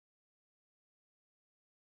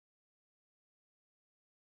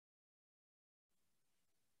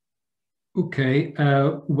Okay,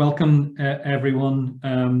 welcome everyone.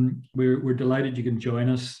 We're delighted you can join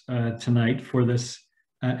us tonight for this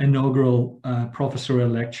inaugural professorial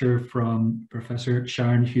lecture from Professor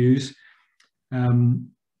Sharon Huws.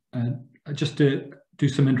 Just to do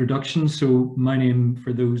some introductions, so my name,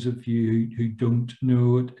 for those of you who don't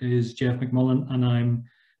know it, is Jeff McMullen, and I'm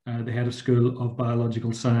the head of School of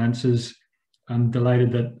Biological Sciences. I'm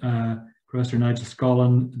delighted that Professor Nigel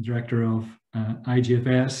Scollin, the director of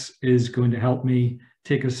IGFS, is going to help me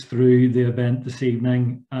take us through the event this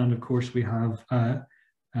evening. And of course, we have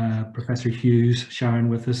Professor Huws, Sharon,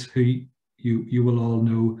 with us, who you will all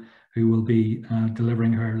know, who will be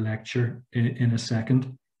delivering her lecture in a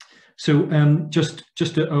second. So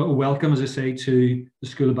just a welcome, as I say, to the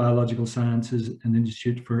School of Biological Sciences and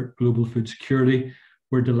Institute for Global Food Security.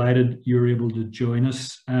 We're delighted you're able to join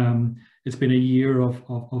us. It's been a year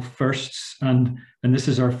of firsts, and this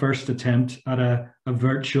is our first attempt at a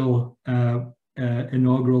virtual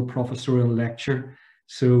inaugural professorial lecture.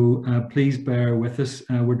 So please bear with us.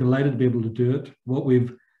 We're delighted to be able to do it. What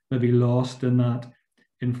we've maybe lost in that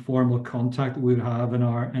informal contact we have in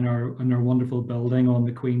our wonderful building on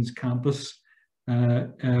the Queen's campus,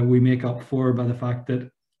 we make up for by the fact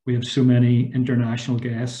that we have so many international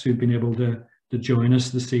guests who've been able to join us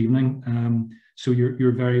this evening. So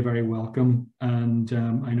you're very, very welcome. And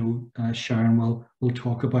I know Sharon will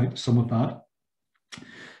talk about some of that.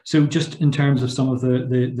 So just in terms of some of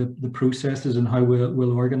the processes and how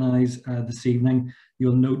we'll organize this evening,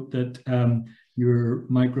 you'll note that your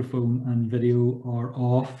microphone and video are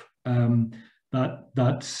off.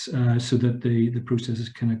 That's so that the processes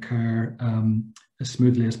can occur as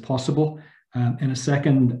smoothly as possible. In a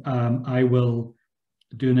second, I will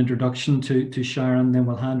do an introduction to Sharon, then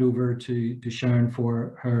we'll hand over to Sharon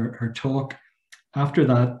for her talk. After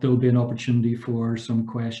that, there'll be an opportunity for some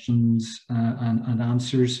questions and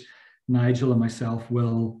answers. Nigel and myself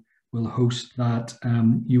will host that.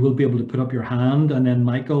 You will be able to put up your hand, and then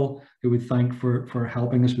Michael, who we thank for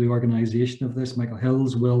helping us with the organization of this, Michael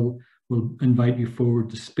Hills, will invite you forward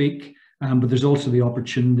to speak. But there's also the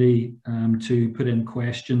opportunity to put in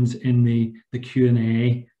questions in the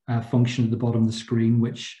Q&A function at the bottom of the screen,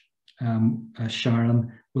 which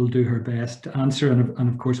Sharon will do her best to answer, and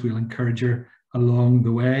of course we'll encourage her along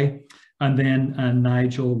the way. And then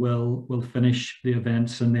Nigel will finish the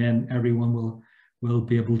events, and then everyone will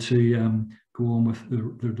be able to go on with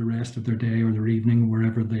the rest of their day or their evening,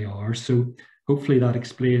 wherever they are. So hopefully that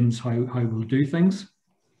explains how we'll do things.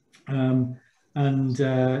 Yeah,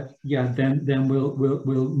 then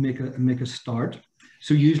we'll make a start.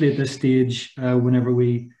 So usually at this stage, whenever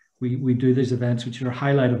we do these events, which are a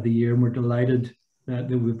highlight of the year, and we're delighted that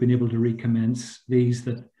we've been able to recommence these,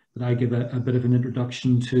 that I give a bit of an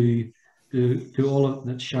introduction to all of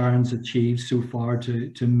that Sharon's achieved so far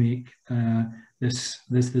to make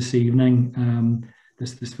this evening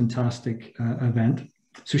this fantastic event.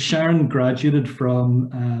 So Sharon graduated from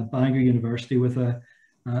Bangor University with a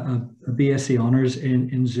BSc Honours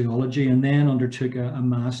in zoology, and then undertook a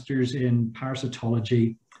master's in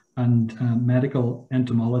parasitology and medical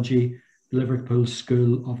entomology, Liverpool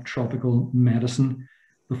School of Tropical Medicine,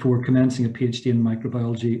 before commencing a PhD in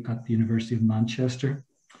microbiology at the University of Manchester.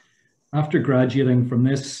 After graduating from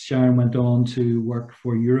this, Sharon went on to work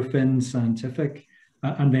for Eurofins Scientific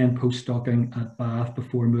and then postdocing at Bath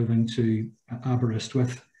before moving to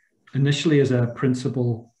Aberystwyth, initially as a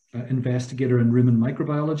principal investigator in rumen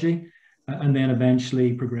microbiology, and then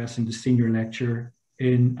eventually progressing to senior lecturer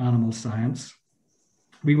in animal science.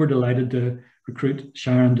 We were delighted to recruit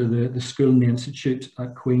Sharon to the school and the institute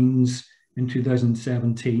at Queen's in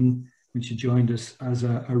 2017, when she joined us as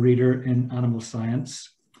a reader in animal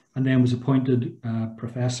science, and then was appointed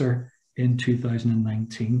professor in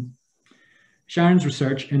 2019. Sharon's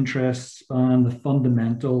research interests span the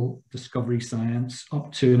fundamental discovery science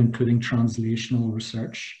up to and including translational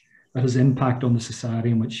research that has impact on the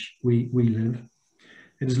society in which we live.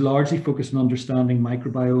 It is largely focused on understanding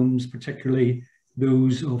microbiomes, particularly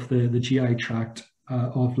those of the GI tract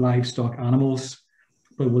of livestock animals,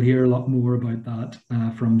 but we'll hear a lot more about that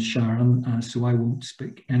from Sharon, so I won't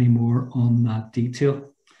speak any more on that detail.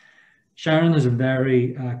 Sharon has a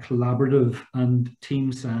very collaborative and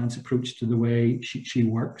team science approach to the way she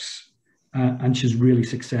works, and she's really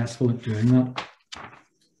successful at doing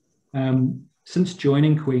that. Since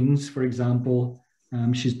joining Queen's, for example,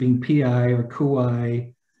 she's been PI or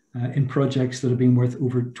co-I in projects that have been worth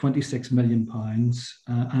over £26 million,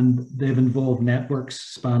 and they've involved networks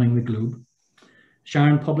spanning the globe.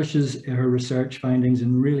 Sharon publishes her research findings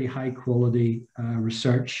in really high quality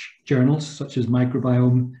research journals such as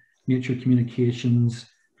Microbiome, Nature Communications,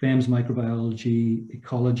 FEMS Microbiology,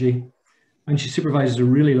 Ecology, and she supervises a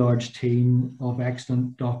really large team of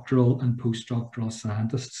excellent doctoral and postdoctoral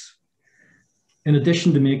scientists. In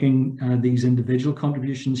addition to making these individual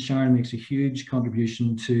contributions, Sharon makes a huge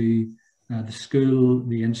contribution to the school,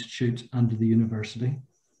 the institute, and to the university.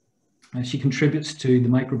 She contributes to the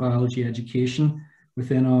microbiology education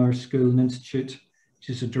within our school and institute.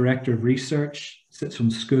 She's a director of research, sits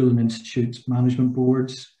on school and institute management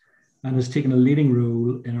boards, and has taken a leading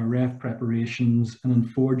role in our REF preparations and in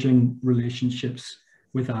forging relationships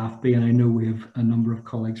with AFBI. And I know we have a number of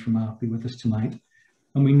colleagues from AFBI with us tonight.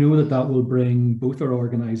 And we know that that will bring both our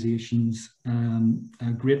organisations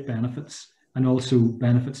great benefits and also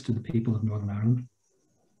benefits to the people of Northern Ireland.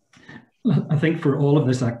 I think for all of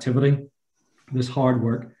this activity, this hard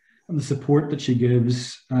work, and the support that she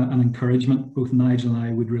gives and encouragement, both Nigel and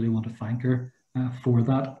I would really want to thank her for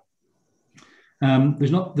that.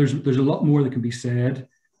 There's a lot more that can be said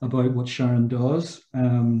about what Sharon does,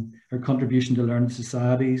 her contribution to learned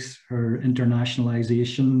societies, her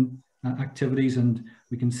internationalisation activities, and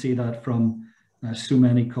we can see that from so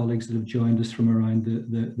many colleagues that have joined us from around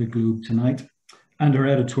the globe tonight, and her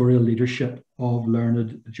editorial leadership of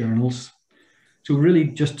learned journals. So really,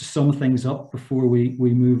 just to sum things up before we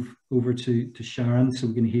move over to Sharon, so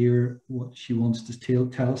we can hear what she wants to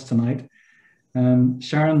tell us tonight.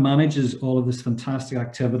 Sharon manages all of this fantastic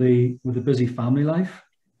activity with a busy family life,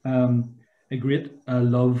 a great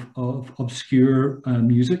love of obscure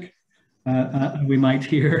music, and we might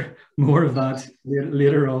hear more of that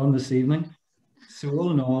later on this evening. So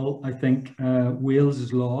all in all, I think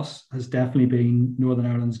Wales's loss has definitely been Northern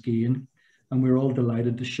Ireland's gain, and we're all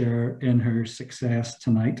delighted to share in her success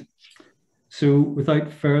tonight. So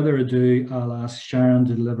without further ado, I'll ask Sharon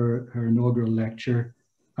to deliver her inaugural lecture,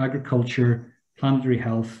 Agriculture, Planetary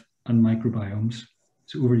Health and Microbiomes.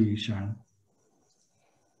 So over to you, Sharon.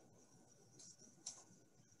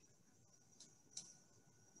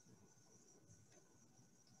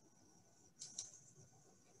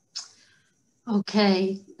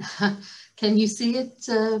 Okay, can you see it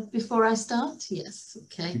before I start? Yes,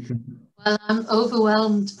 okay. Well, I'm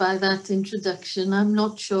overwhelmed by that introduction. I'm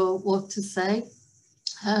not sure what to say.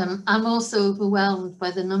 I'm also overwhelmed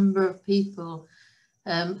by the number of people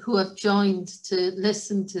who have joined to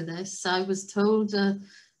listen to this. I was told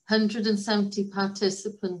 170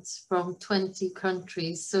 participants from 20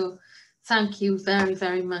 countries. So thank you very,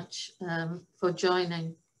 very much for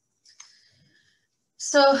joining.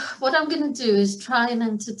 So what I'm going to do is try and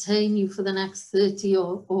entertain you for the next 30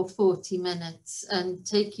 or 40 minutes and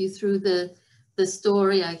take you through the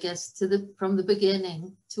story, I guess, from the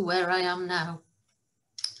beginning to where I am now.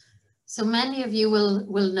 So many of you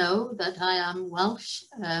will know that I am Welsh.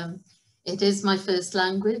 It is my first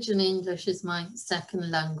language and English is my second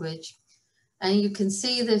language. And you can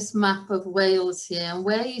see this map of Wales here, and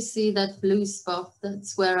where you see that blue spot,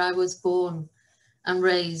 that's where I was born and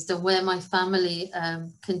raised and where my family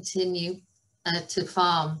continue to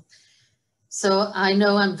farm. So I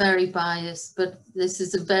know I'm very biased, but this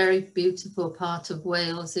is a very beautiful part of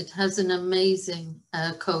Wales. It has an amazing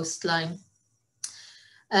coastline.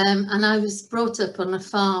 And I was brought up on a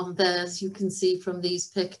farm there, as you can see from these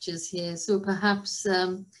pictures here. So perhaps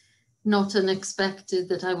not unexpected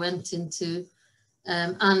that I went into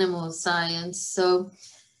animal science. So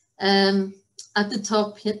at the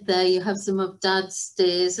top there, you have some of Dad's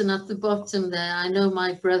stairs, and at the bottom there, I know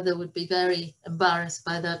my brother would be very embarrassed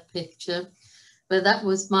by that picture, but that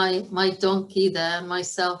was my donkey there, and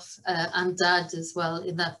myself and Dad as well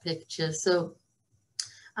in that picture. So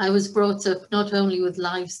I was brought up not only with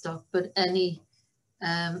livestock, but any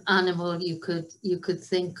animal you could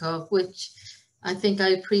think of, which I think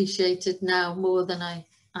I appreciate it now more than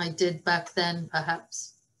I did back then,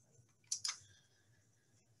 perhaps.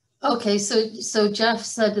 Okay, so Jeff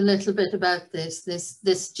said a little bit about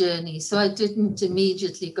this journey. So I didn't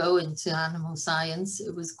immediately go into animal science.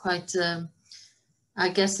 It was quite, I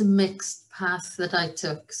guess, a mixed path that I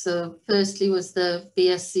took. So firstly was the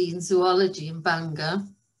BSc in zoology in Bangor.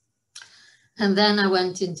 And then I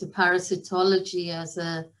went into parasitology as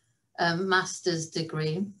a master's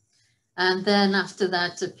degree. And then after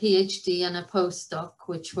that, a PhD and a postdoc,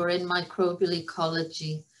 which were in microbial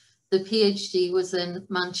ecology. The PhD was in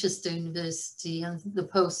Manchester University and the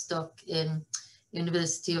postdoc in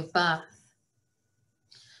University of Bath.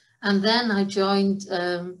 And then I joined,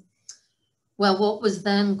 well, what was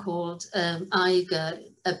then called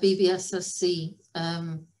IGA, a BBSSC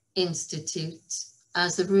institute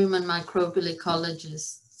as a Rumen Microbial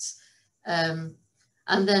Ecologist,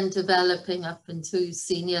 and then developing up into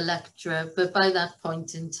senior lecturer. But by that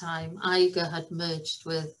point in time, IGA had merged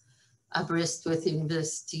with Aberystwyth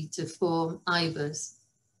University to form IBERS.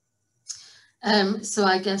 So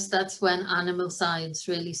I guess that's when animal science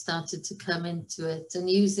really started to come into it, and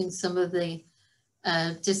using some of the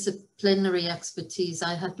disciplinary expertise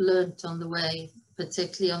I had learnt on the way,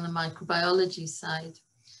 particularly on the microbiology side.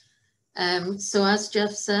 So as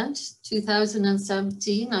Jeff said,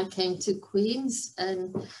 2017, I came to Queen's,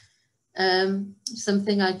 and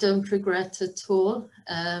something I don't regret at all.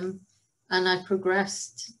 And I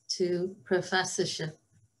progressed to professorship.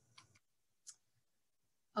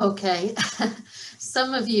 Okay,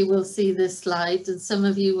 some of you will see this slide and some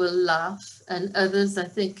of you will laugh, and others, I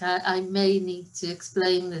think I may need to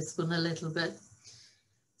explain this one a little bit.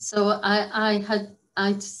 So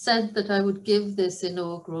I'd said that I would give this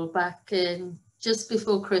inaugural back in just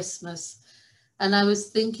before Christmas, and I was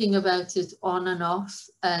thinking about it on and off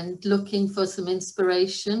and looking for some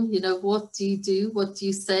inspiration. You know, what do you do? What do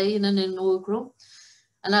you say in an inaugural?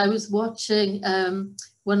 And I was watching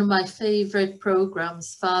one of my favourite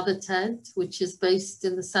programmes, Father Ted, which is based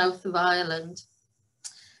in the south of Ireland.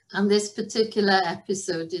 And this particular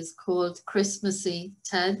episode is called Christmassy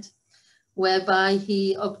Ted, whereby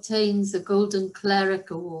he obtains a Golden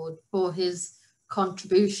Cleric Award for his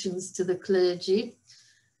contributions to the clergy.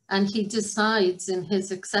 And he decides in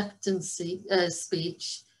his acceptance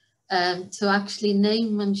speech to actually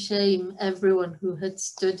name and shame everyone who had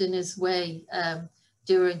stood in his way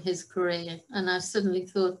during his career. And I suddenly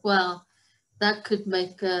thought, well, that could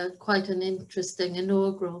make quite an interesting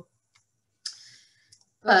inaugural.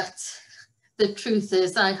 But the truth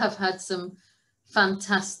is, I have had some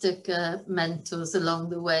fantastic mentors along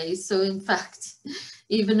the way. So in fact,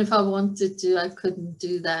 even if I wanted to, I couldn't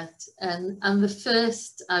do that. And the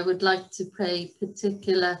first I would like to pay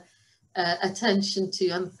particular attention to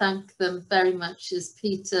and thank them very much is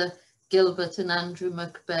Peter Gilbert and Andrew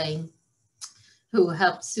McBain, who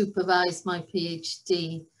helped supervise my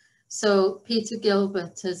PhD. So Peter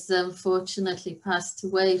Gilbert has unfortunately passed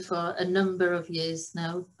away for a number of years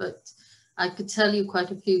now, but I could tell you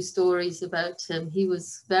quite a few stories about him. He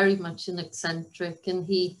was very much an eccentric, and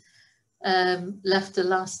he left a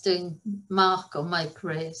lasting mark on my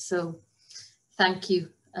career. So thank you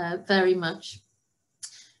very much.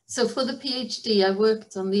 So for the PhD, I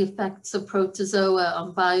worked on the effects of protozoa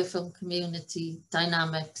on biofilm community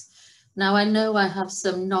dynamics. Now, I know I have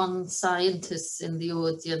some non-scientists in the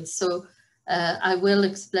audience, so I will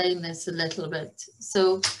explain this a little bit.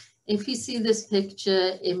 So if you see this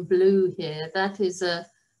picture in blue here, that is a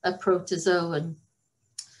protozoan,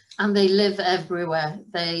 and they live everywhere.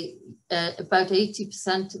 They, about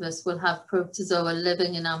 80% of us will have protozoa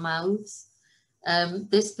living in our mouths.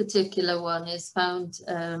 This particular one is found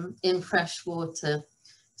in fresh water,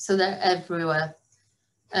 so they're everywhere.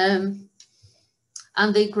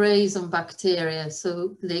 And they graze on bacteria,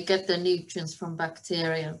 so they get their nutrients from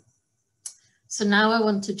bacteria. So now I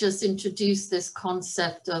want to just introduce this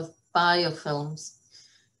concept of biofilms.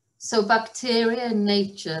 So bacteria in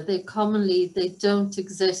nature, they don't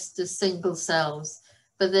exist as single cells,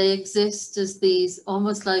 but they exist as these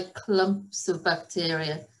almost like clumps of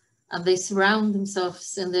bacteria, and they surround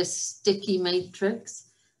themselves in this sticky matrix.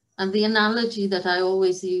 And the analogy that I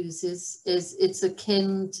always use is it's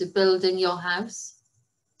akin to building your house.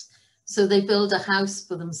 So they build a house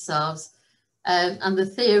for themselves, and the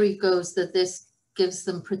theory goes that this gives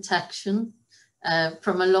them protection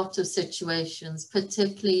from a lot of situations,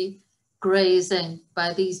 particularly grazing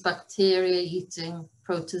by these bacteria-eating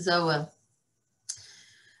protozoa.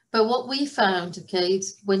 But what we found, okay,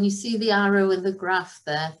 when you see the arrow in the graph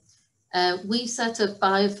there, we set up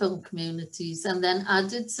biofilm communities and then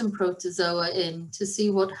added some protozoa in to see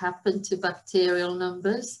what happened to bacterial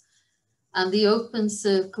numbers. And the open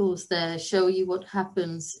circles there show you what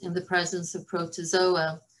happens in the presence of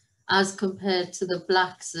protozoa as compared to the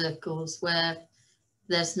black circles where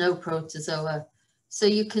there's no protozoa. So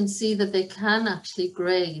you can see that they can actually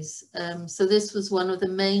graze. So this was one of the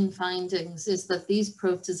main findings, is that these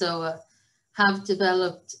protozoa have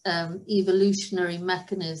developed evolutionary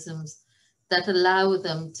mechanisms that allow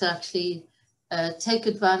them to actually take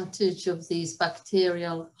advantage of these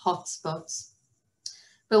bacterial hotspots.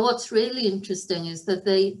 But what's really interesting is that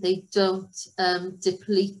they don't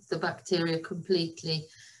deplete the bacteria completely.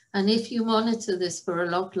 And if you monitor this for a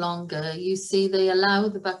lot longer, you see they allow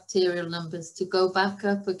the bacterial numbers to go back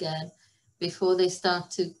up again before they start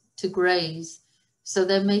to graze. So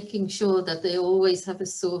they're making sure that they always have a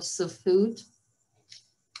source of food.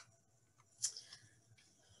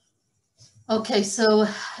 Okay, so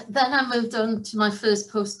then I moved on to my first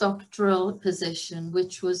postdoctoral position,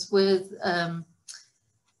 which was with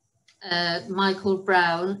Michael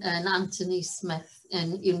Brown and Anthony Smith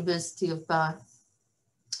in University of Bath.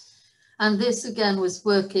 And this again was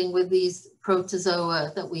working with these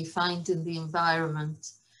protozoa that we find in the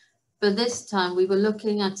environment. But this time we were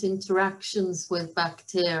looking at interactions with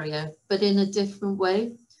bacteria, but in a different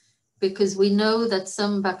way, because we know that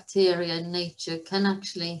some bacteria in nature can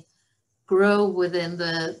actually grow within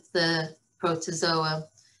the protozoa,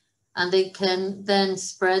 and they can then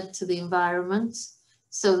spread to the environment.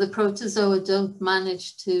 So the protozoa don't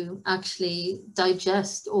manage to actually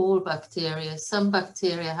digest all bacteria. Some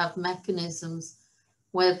bacteria have mechanisms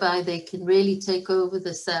whereby they can really take over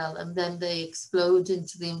the cell and then they explode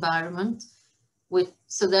into the environment.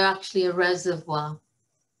 So they're actually a reservoir.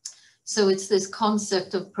 So it's this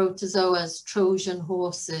concept of protozoa as Trojan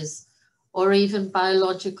horses, or even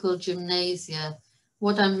biological gymnasia.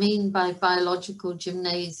 What I mean by biological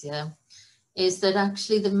gymnasia is that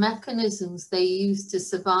actually the mechanisms they use to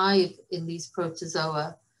survive in these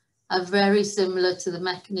protozoa are very similar to the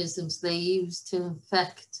mechanisms they use to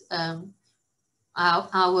infect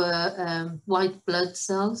our white blood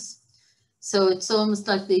cells. So it's almost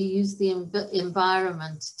like they use the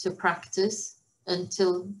environment to practice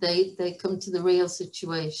until they come to the real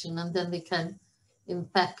situation, and then they can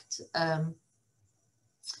infect,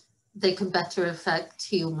 they can better affect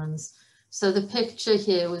humans. So the picture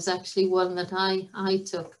here was actually one that I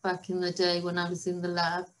took back in the day when I was in the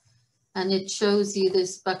lab, and it shows you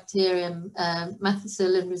this bacterium,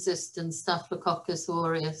 methicillin-resistant Staphylococcus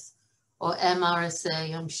aureus, or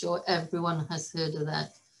MRSA. I'm sure everyone has heard of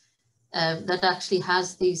that. That actually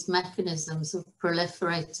has these mechanisms of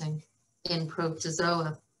proliferating in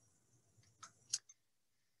protozoa.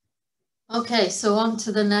 Okay, so on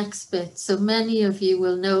to the next bit. So many of you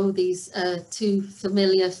will know these two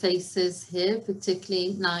familiar faces here,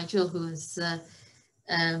 particularly Nigel, who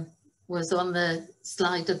was on the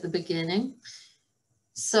slide at the beginning.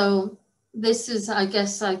 So this is, I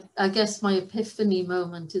guess my epiphany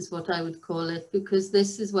moment is what I would call it, because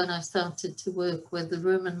this is when I started to work with the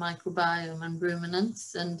Rumen microbiome and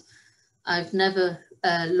ruminants, and I've never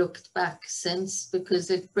looked back since, because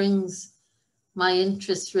it brings my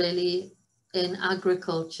interest really in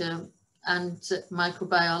agriculture and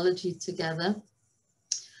microbiology together.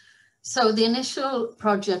 So the initial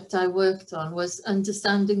project I worked on was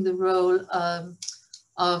understanding the role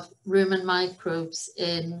of rumen microbes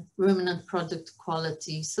in ruminant product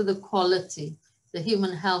quality. So the quality, the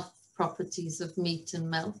human health properties of meat and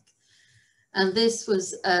milk. And this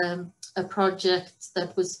was a project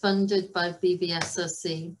that was funded by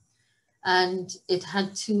BBSRC, and it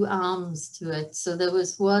had two arms to it. So there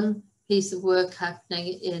was one piece of work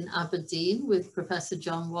happening in Aberdeen with Professor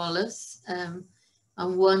John Wallace, and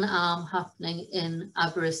one arm happening in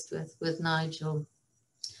Aberystwyth with Nigel.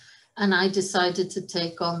 And I decided to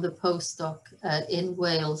take on the postdoc in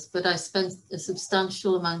Wales, but I spent a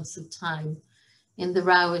substantial amount of time in the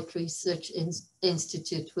Rowett Research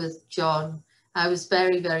Institute with John. I was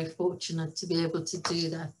very, very fortunate to be able to do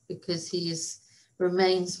that, because he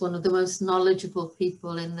remains one of the most knowledgeable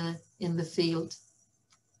people in the field.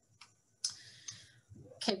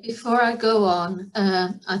 Okay, before I go on,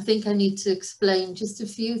 I think I need to explain just a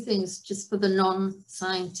few things just for the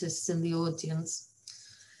non-scientists in the audience.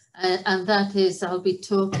 And that is, I'll be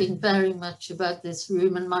talking very much about this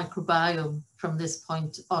rumen microbiome from this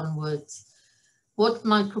point onwards. What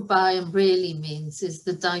microbiome really means is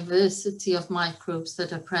the diversity of microbes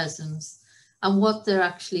that are present and what they're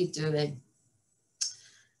actually doing.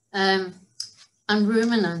 And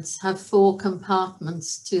ruminants have 4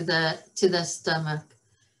 compartments to their stomach.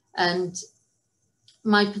 And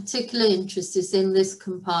my particular interest is in this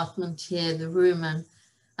compartment here, the rumen,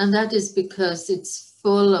 and that is because it's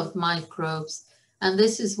full of microbes. And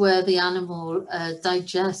this is where the animal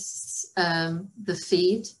digests the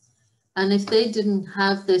feed. And if they didn't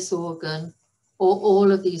have this organ or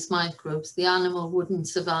all of these microbes, the animal wouldn't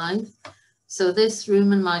survive. So this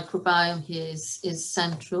rumen microbiome here is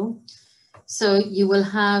central. So you will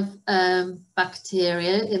have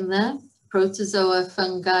bacteria in there, protozoa,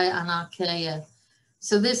 fungi, and archaea.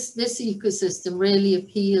 So this ecosystem really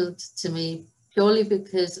appealed to me, purely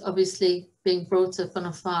because obviously being brought up on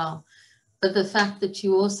a farm, but the fact that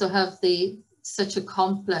you also have such a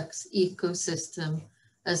complex ecosystem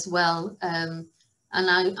as well. And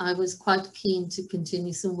I was quite keen to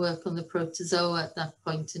continue some work on the protozoa at that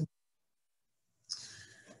point.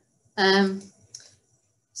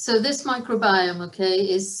 So this microbiome, okay,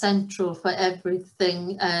 is central for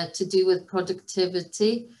everything to do with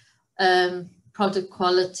productivity, product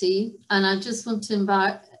quality, and I just want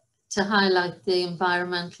to highlight the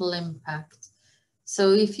environmental impact.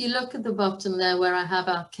 So if you look at the bottom there where I have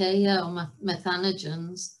archaea or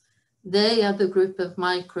methanogens, they are the group of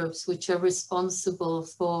microbes which are responsible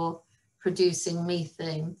for producing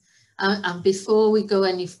methane. And before we go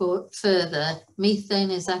any further,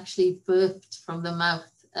 methane is actually burped from the mouth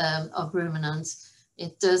of ruminants.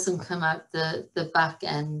 It doesn't come out the back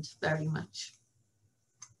end very much.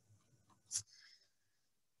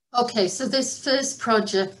 Okay, so this first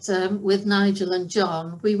project with Nigel and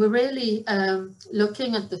John, we were really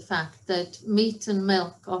looking at the fact that meat and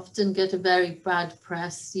milk often get a very bad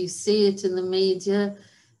press. You see it in the media.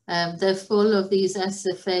 They're full of these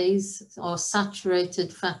SFAs, or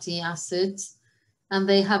saturated fatty acids, and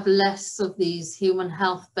they have less of these human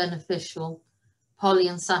health beneficial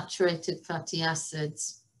polyunsaturated fatty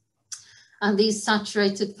acids. And these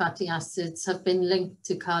saturated fatty acids have been linked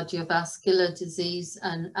to cardiovascular disease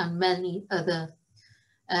and many other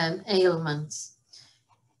ailments.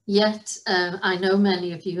 Yet, I know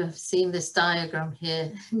many of you have seen this diagram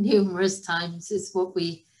here numerous times. It's what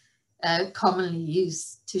we commonly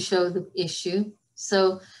use to show the issue.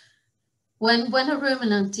 So when a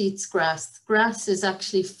ruminant eats grass, grass is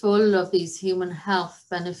actually full of these human health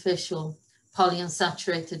beneficial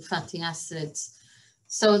polyunsaturated fatty acids.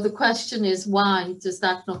 So the question is, why does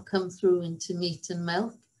that not come through into meat and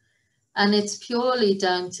milk? And it's purely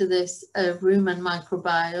down to this rumen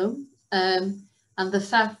microbiome and the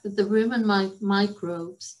fact that the rumen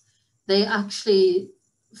microbes, they actually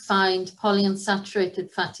find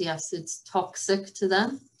polyunsaturated fatty acids toxic to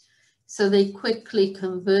them. So they quickly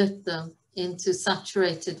convert them into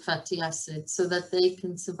saturated fatty acids so that they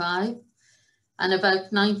can survive. And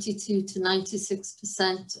about 92 to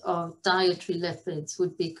 96% of dietary lipids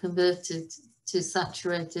would be converted to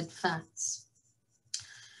saturated fats.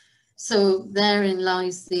 So therein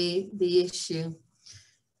lies the issue.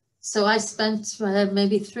 So I spent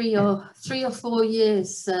maybe three or 4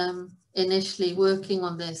 years initially working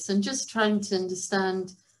on this and just trying to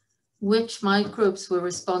understand which microbes were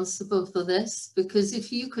responsible for this, because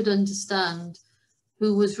if you could understand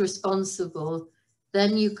who was responsible,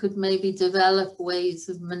 then you could maybe develop ways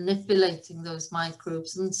of manipulating those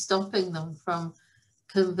microbes and stopping them from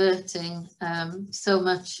converting so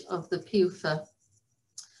much of the PUFA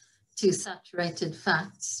to saturated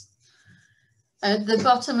fats. The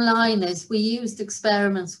bottom line is we used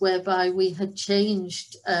experiments whereby we had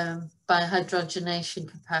changed biohydrogenation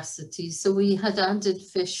capacity. So we had added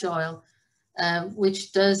fish oil,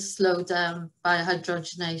 which does slow down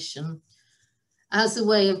biohydrogenation, as a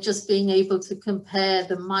way of just being able to compare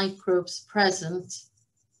the microbes present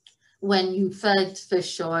when you fed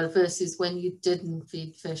fish oil versus when you didn't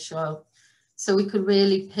feed fish oil. So we could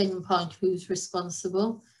really pinpoint who's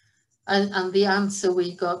responsible. And the answer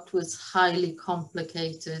we got was highly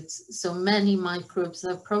complicated. So many microbes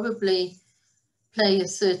that probably play a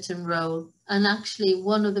certain role. And actually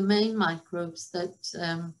one of the main microbes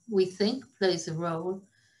that we think plays a role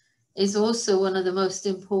is also one of the most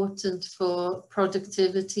important for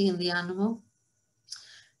productivity in the animal.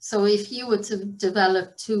 So if you were to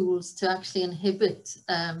develop tools to actually inhibit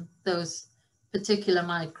those particular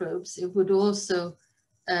microbes, it would also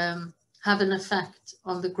have an effect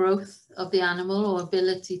on the growth of the animal or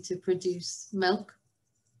ability to produce milk.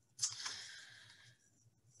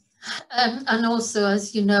 And also,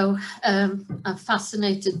 as you know, I'm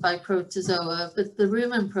fascinated by protozoa, but the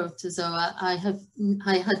rumen protozoa, I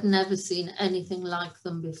had never seen anything like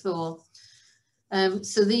them before.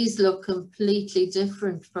 So these look completely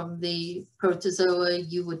different from the protozoa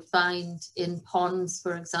you would find in ponds,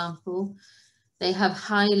 for example. They have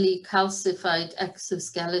highly calcified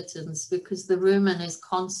exoskeletons because the rumen is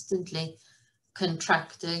constantly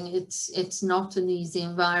contracting. It's not an easy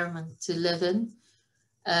environment to live in.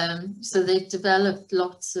 So they've developed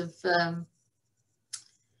lots of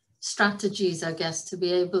strategies, I guess, to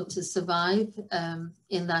be able to survive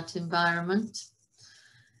in that environment.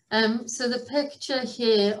 So the picture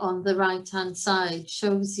here on the right-hand side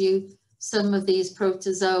shows you some of these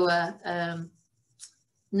protozoa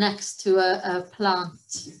next to a plant,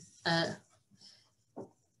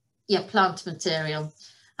 plant material.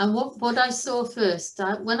 And what I saw first,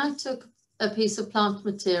 when I took a piece of plant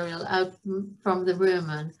material out from the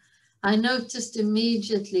rumen, I noticed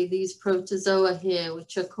immediately these protozoa here,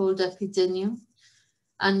 which are called epidymium,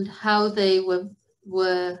 and how they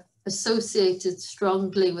were associated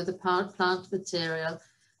strongly with the plant material.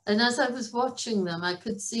 And as I was watching them, I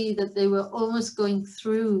could see that they were almost going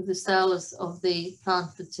through the cells of the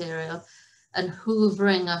plant material and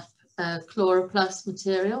hoovering up chloroplast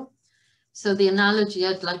material. So the analogy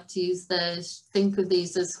I'd like to use there is think of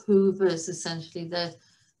these as hoovers, essentially.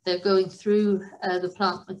 They're going through the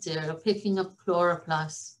plant material, picking up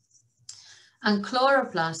chloroplasts. And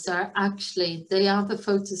chloroplasts are actually, they are the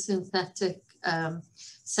photosynthetic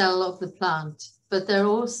cell of the plant. but they're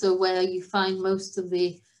also where you find most of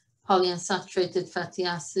the polyunsaturated fatty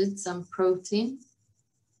acids and protein.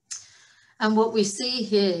 And what we see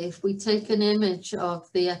here, if we take an image of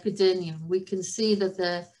the epidenium, we can see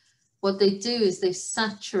that what they do is they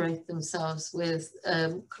saturate themselves with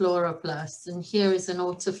chloroplasts. And here is an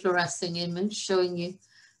autofluorescing image showing you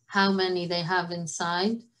how many they have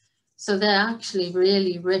inside. So they're actually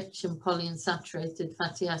really rich in polyunsaturated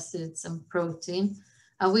fatty acids and protein.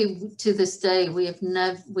 And to this day, we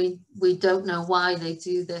don't know why they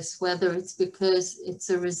do this, whether it's because it's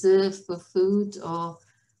a reserve for food or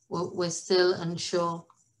we're still unsure.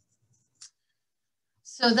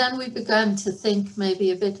 So then we began to think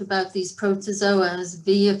maybe a bit about these protozoa as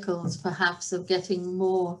vehicles, perhaps, of getting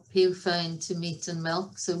more PUFA into meat and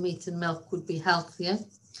milk. So meat and milk would be healthier.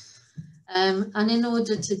 And in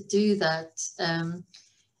order to do that,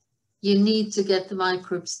 you need to get the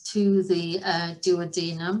microbes to the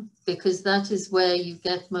duodenum, because that is where you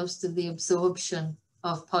get most of the absorption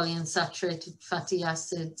of polyunsaturated fatty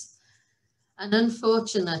acids. And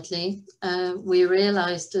unfortunately, we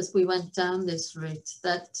realized as we went down this route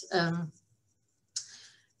that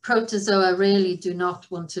protozoa really do not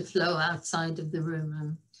want to flow outside of the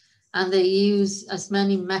rumen. And they use as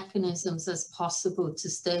many mechanisms as possible to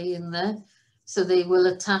stay in there. So they will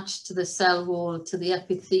attach to the cell wall, to the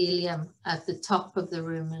epithelium at the top of the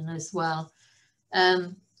rumen as well.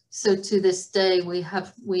 So to this day, we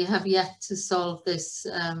have yet to solve this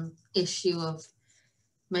issue of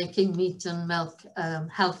making meat and milk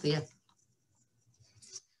healthier.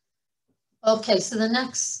 Okay, so the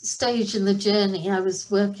next stage in the journey, I was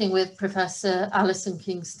working with Professor Alison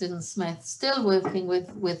Kingston-Smith, still working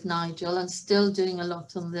with Nigel and still doing a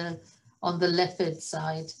lot on the lipid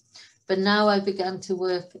side. But now I began to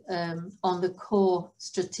work on the core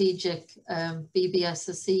strategic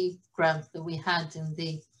BBSSE grant that we had in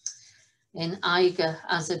IGA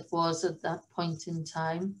as it was at that point in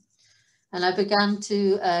time. And I began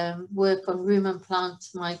to work on rumen plant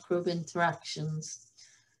microbe interactions.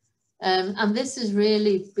 And this is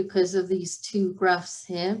really because of these two graphs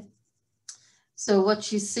here. So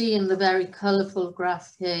what you see in the very colorful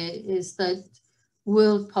graph here is that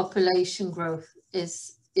world population growth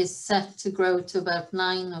is set to grow to about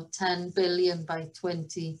 9 or 10 billion by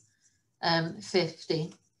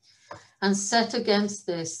 2050. And set against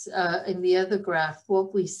this, in the other graph,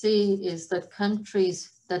 what we see is that countries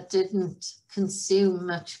that didn't consume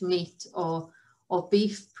much meat or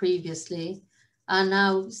beef previously are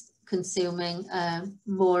now consuming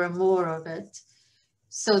more and more of it.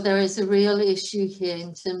 So there is a real issue here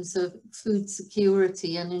in terms of food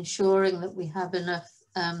security and ensuring that we have enough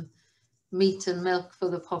meat and milk for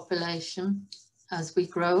the population as we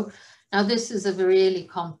grow. Now, this is a really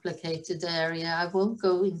complicated area. I won't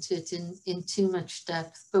go into it in too much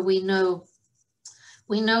depth, but we know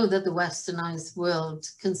that the westernized world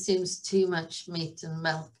consumes too much meat and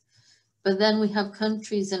milk. But then we have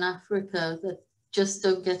countries in Africa that just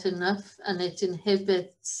don't get enough, and it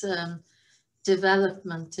inhibits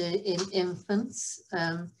development in infants.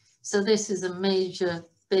 So this is a major,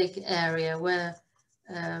 big area where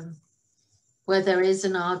there is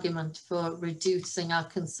an argument for reducing our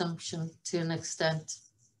consumption to an extent.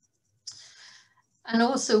 And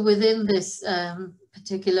also within this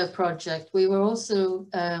particular project, we were also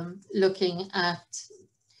looking at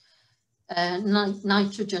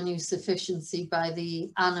nitrogen use efficiency by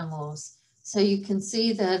the animals. So you can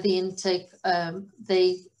see there the intake,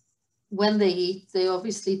 when they eat, they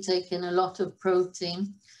obviously take in a lot of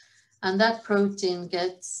protein, and that protein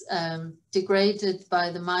gets degraded by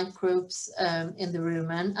the microbes in the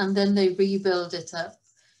rumen, and then they rebuild it up.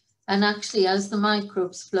 And actually, as the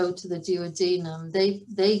microbes flow to the duodenum,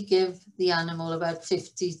 they give the animal about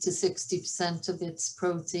 50 to 60% of its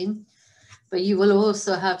protein. But you will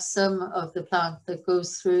also have some of the plant that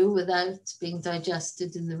goes through without being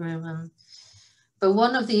digested in the rumen. But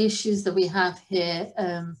one of the issues that we have here,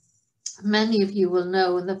 many of you will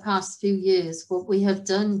know in the past few years, what we have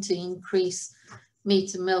done to increase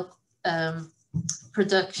meat and milk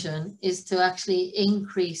production is to actually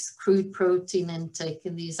increase crude protein intake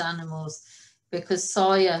in these animals, because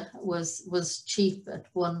soya was cheap at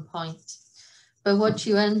one point. But what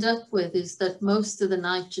you end up with is that most of the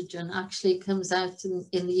nitrogen actually comes out in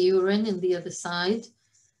the urine in the other side.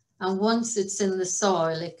 And once it's in the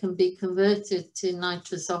soil, it can be converted to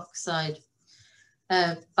nitrous oxide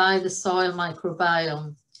by the soil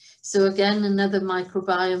microbiome. So again, another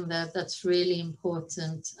microbiome there that's really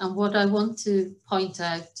important. And what I want to point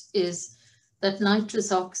out is that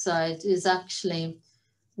nitrous oxide is actually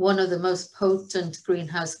one of the most potent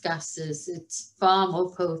greenhouse gases. It's far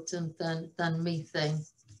more potent than methane.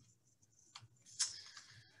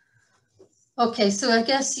 Okay, so I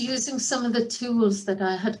guess using some of the tools that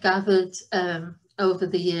I had gathered over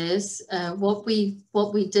the years, what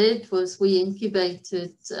we did was we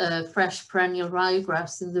incubated fresh perennial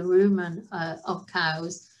ryegrass in the rumen of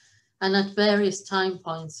cows, and at various time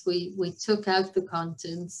points we took out the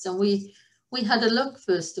contents, and we had a look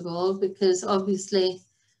first of all, because obviously,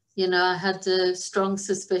 you know, I had strong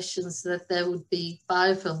suspicions that there would be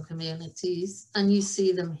biofilm communities, and you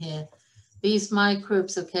see them here. These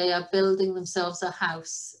microbes, okay, are building themselves a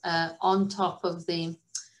house on top of the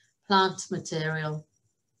plant material.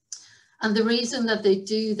 And the reason that they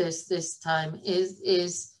do this time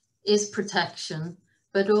is protection,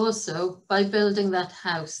 but also by building that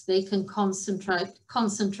house, they can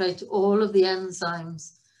concentrate all of the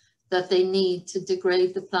enzymes that they need to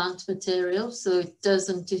degrade the plant material, so it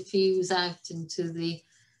doesn't diffuse out into the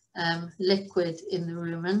liquid in the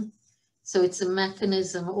rumen. So it's a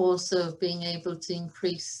mechanism also of being able to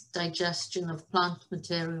increase digestion of plant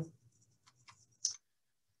material.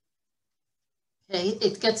 Okay,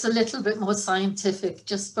 it gets a little bit more scientific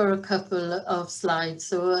just for a couple of slides.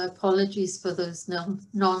 So apologies for those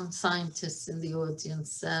non-scientists in the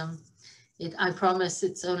audience. I promise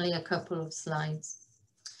it's only a couple of slides.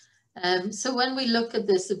 So when we look at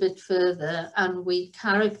this a bit further and we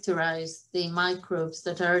characterize the microbes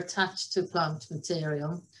that are attached to plant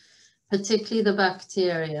material, particularly the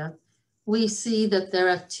bacteria, we see that there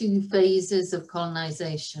are two phases of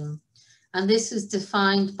colonization. And this is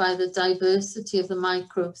defined by the diversity of the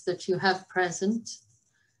microbes that you have present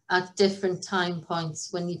at different time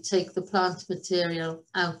points when you take the plant material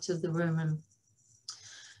out of the rumen.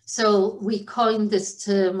 So we coined this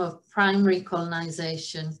term of primary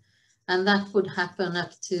colonization, and that would happen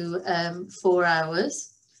up to 4 hours.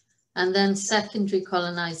 And then secondary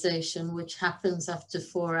colonization, which happens after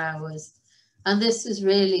 4 hours. And this is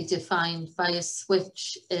really defined by a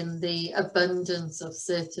switch in the abundance of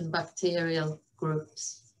certain bacterial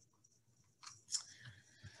groups.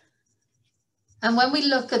 And when we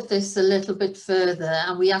look at this a little bit further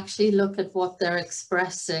and we actually look at what they're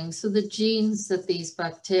expressing, so the genes that these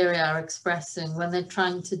bacteria are expressing when they're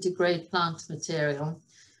trying to degrade plant material,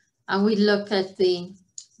 and we look at the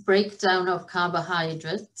breakdown of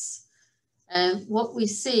carbohydrates, what we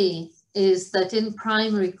see is that in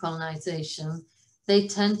primary colonization, they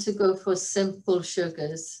tend to go for simple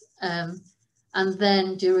sugars. And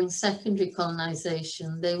then during secondary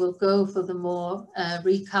colonization, they will go for the more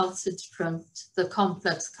recalcitrant, the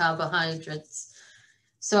complex carbohydrates.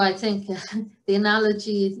 So I think the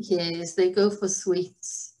analogy here is they go for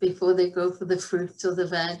sweets before they go for the fruit or the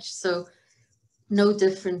veg. So no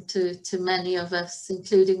different to many of us,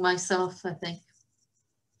 including myself, I think.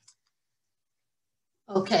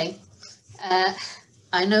 Okay,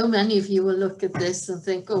 I know many of you will look at this and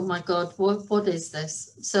think, oh my God, what is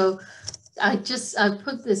this? So I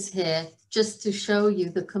put this here just to show you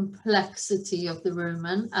the complexity of the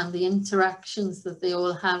rumen and the interactions that they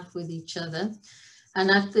all have with each other.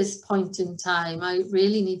 And at this point in time, I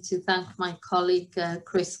really need to thank my colleague,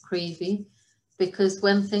 Chris Creevy, because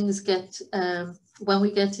when things get, when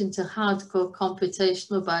we get into hardcore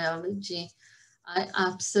computational biology, I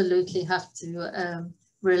absolutely have to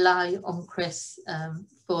rely on Chris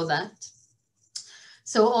for that.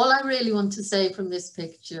 So all I really want to say from this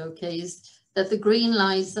picture, okay, is that the green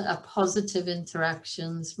lines are positive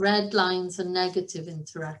interactions, red lines are negative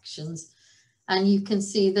interactions, and you can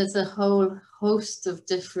see there's a whole host of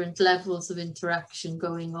different levels of interaction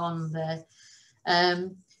going on there.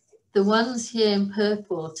 The ones here in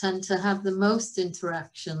purple tend to have the most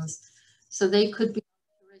interactions, so they could be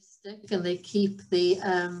and they keep the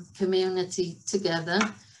community together,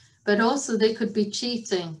 but also they could be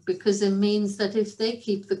cheating, because it means that if they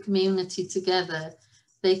keep the community together,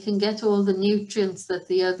 they can get all the nutrients that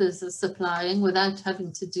the others are supplying without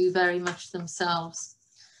having to do very much themselves.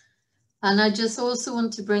 And I just also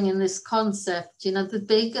want to bring in this concept, you know, the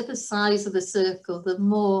bigger the size of the circle, the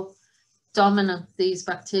more dominant these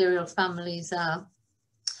bacterial families are.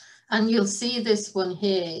 And you'll see this one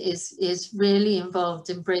here is really involved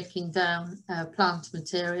in breaking down plant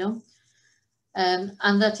material,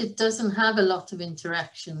 and that it doesn't have a lot of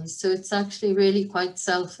interactions. So it's actually really quite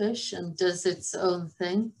selfish and does its own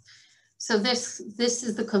thing. So this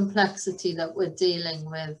is the complexity that we're dealing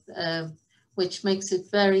with, which makes it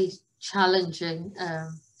very challenging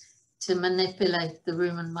to manipulate the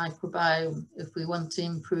rumen microbiome if we want to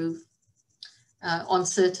improve on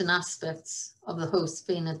certain aspects of the host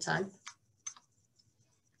phenotype.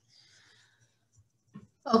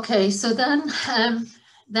 Okay, so then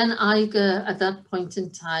IGA at that point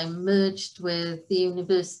in time merged with the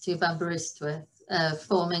University of Aberystwyth,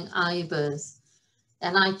 forming IBERS.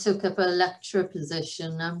 And I took up a lecturer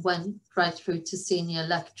position and went right through to senior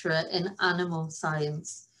lecturer in animal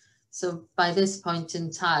science. So by this point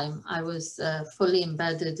in time, I was fully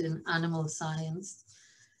embedded in animal science.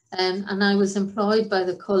 And I was employed by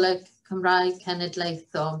the Coleg Cymraeg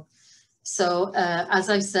Cenedlaethol. So as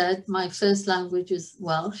I said, my first language is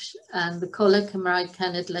Welsh, and the Coleg Cymraeg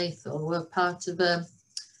Cenedlaethol were part of a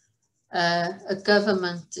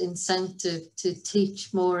government incentive to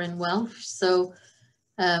teach more in Welsh. So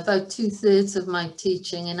about 2/3 of my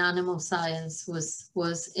teaching in animal science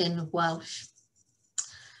was in Welsh.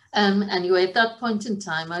 Anyway, at that point in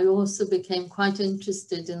time, I also became quite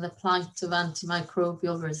interested in the plight of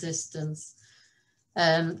antimicrobial resistance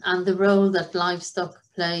and the role that livestock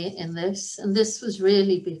play in this. And this was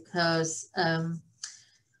really because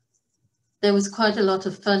there was quite a lot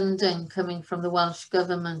of funding coming from the Welsh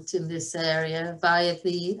government in this area via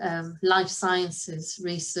the Life Sciences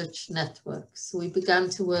Research Network. So we began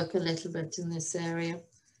to work a little bit in this area.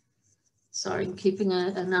 Sorry, I'm keeping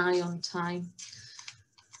an eye on time.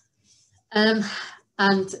 And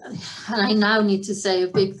I now need to say a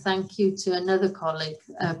big thank you to another colleague,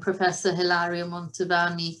 Professor Hilario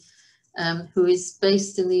Montavani, who is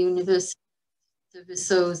based in the University of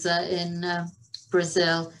Viçosa in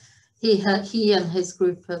Brazil. He and his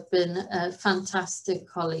group have been fantastic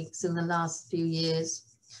colleagues in the last few years.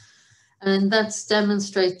 And that's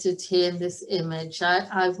demonstrated here in this image.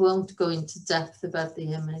 I won't go into depth about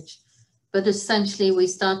the image, but essentially we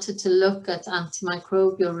started to look at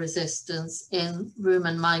antimicrobial resistance in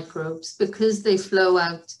rumen microbes because they flow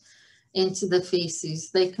out into the feces.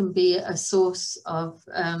 They can be a source of,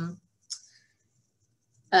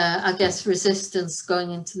 I guess, resistance going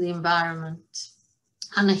into the environment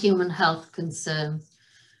and a human health concern.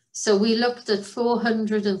 So we looked at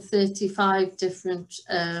 435 different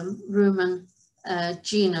rumen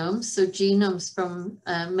genomes, so genomes from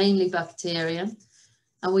mainly bacteria.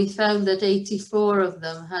 And we found that 84 of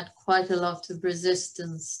them had quite a lot of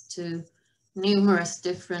resistance to numerous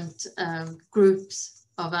different groups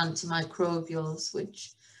of antimicrobials,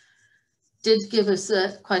 which did give us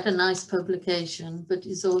quite a nice publication, but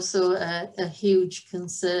is also a huge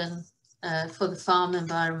concern for the farm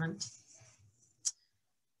environment.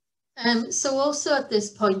 So also at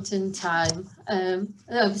this point in time,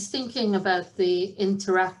 I was thinking about the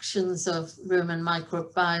interactions of rumen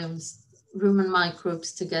microbiomes, rumen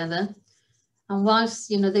microbes together. And whilst,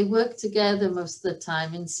 you know, they work together most of the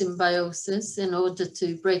time in symbiosis in order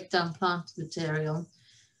to break down plant material,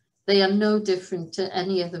 they are no different to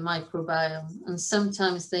any other microbiome, and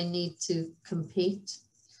sometimes they need to compete.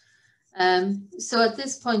 So at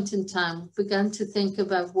this point in time, we began to think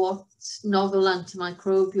about what novel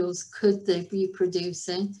antimicrobials could they be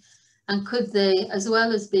producing, and could they, as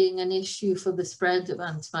well as being an issue for the spread of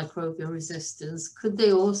antimicrobial resistance, could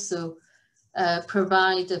they also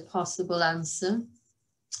provide a possible answer?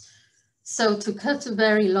 So to cut a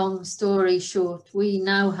very long story short, we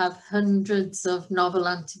now have hundreds of novel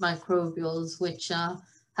antimicrobials which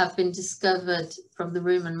have been discovered from the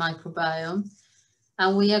rumen microbiome.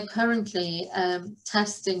 And we are currently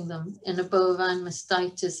testing them in a bovine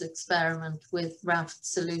mastitis experiment with raft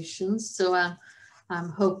solutions. So I'm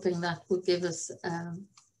hoping that will give us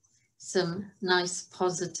some nice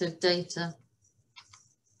positive data.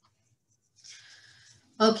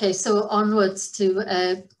 Okay, so onwards to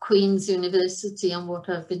Queen's University and what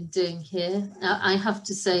I've been doing here. I have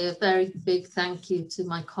to say a very big thank you to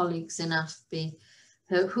my colleagues in AFBI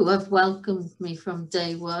who have welcomed me from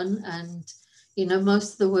day one. And you know,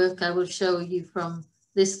 most of the work I will show you from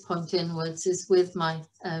this point inwards is with my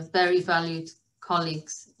very valued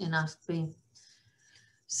colleagues in AFBI.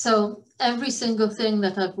 So every single thing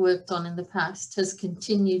that I've worked on in the past has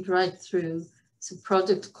continued right through to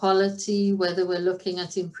product quality, whether we're looking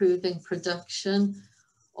at improving production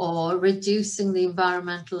or reducing the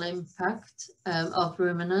environmental impact of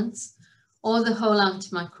ruminants, or the whole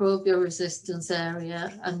antimicrobial resistance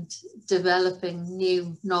area and developing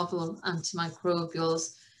new novel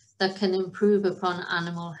antimicrobials that can improve upon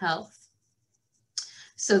animal health.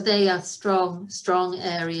 So they are strong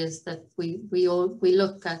areas that we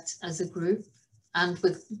look at as a group and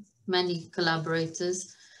with many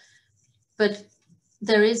collaborators. But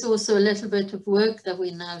there is also a little bit of work that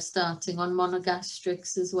we're now starting on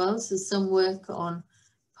monogastrics as well. So some work on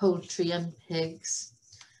poultry and pigs.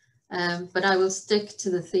 But I will stick to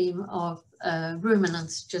the theme of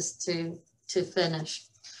ruminants just to finish.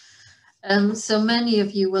 So many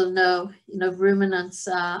of you will know, you know, ruminants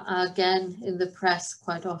are again in the press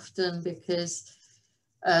quite often because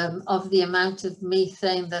of the amount of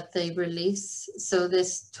methane that they release. So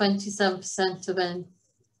this 27%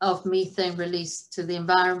 of methane released to the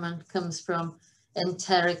environment comes from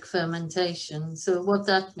enteric fermentation. So what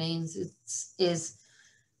that means is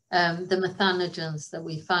the methanogens that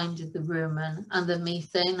we find in the rumen, and the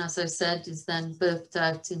methane, as I said, is then burped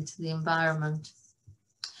out into the environment.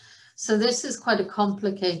 So this is quite a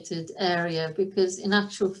complicated area because in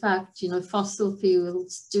actual fact, you know, fossil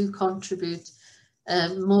fuels do contribute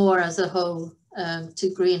more as a whole to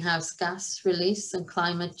greenhouse gas release and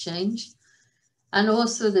climate change. And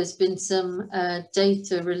also there's been some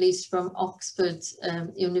data released from Oxford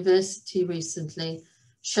University recently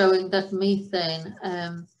showing that methane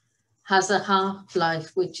has a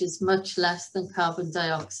half-life which is much less than carbon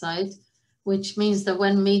dioxide, which means that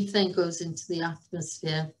when methane goes into the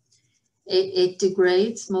atmosphere, it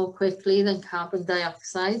degrades more quickly than carbon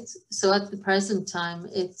dioxide. So at the present time,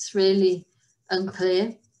 it's really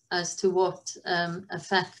unclear as to what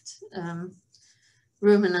effect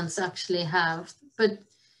ruminants actually have. But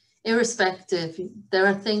irrespective, there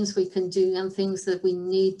are things we can do and things that we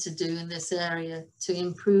need to do in this area to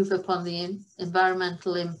improve upon the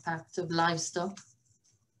environmental impact of livestock.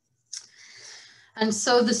 And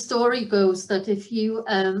so the story goes that if you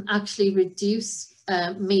actually reduce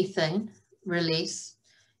methane release,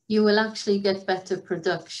 you will actually get better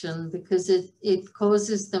production because it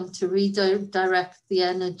causes them to redirect the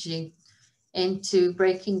energy into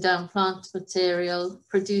breaking down plant material,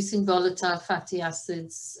 producing volatile fatty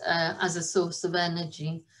acids as a source of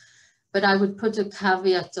energy. But I would put a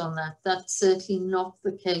caveat on that. That's certainly not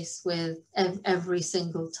the case with every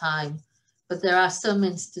single time. But there are some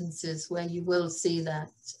instances where you will see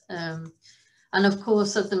that. And of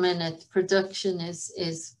course, at the minute, production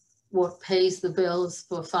is what pays the bills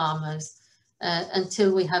for farmers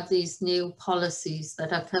until we have these new policies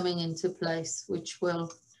that are coming into place, which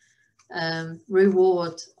will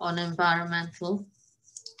reward on environmental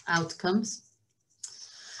outcomes.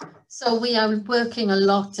 So we are working a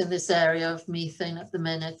lot in this area of methane at the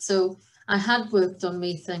minute. So I had worked on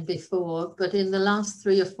methane before, but in the last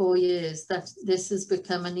 3 or 4 years, this has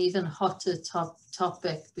become an even hotter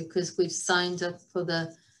topic because we've signed up for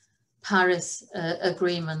the Paris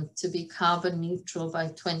Agreement to be carbon neutral by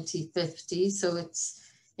 2050. So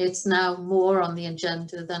it's now more on the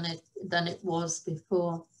agenda than it was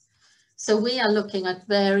before. So we are looking at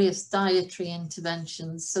various dietary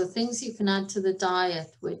interventions. So things you can add to the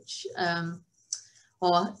diet, which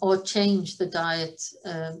or change the diet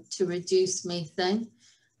to reduce methane.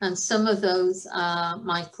 And some of those are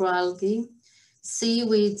microalgae.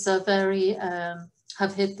 Seaweeds are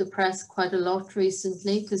have hit the press quite a lot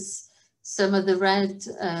recently because some of the red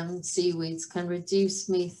seaweeds can reduce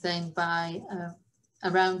methane by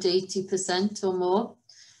around 80% or more.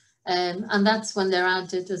 And that's when they're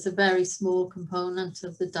added as a very small component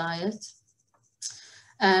of the diet.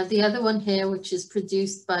 The other one here, which is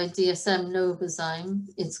produced by DSM Novozymes,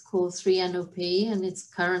 it's called 3-NOP and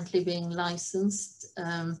it's currently being licensed.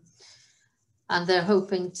 And they're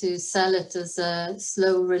hoping to sell it as a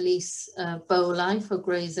slow release bowline for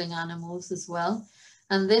grazing animals as well.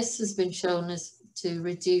 And this has been shown to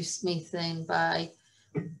reduce methane by,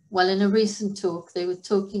 well, in a recent talk, they were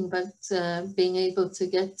talking about being able to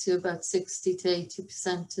get to about 60 to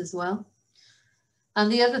 80% as well. And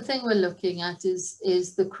the other thing we're looking at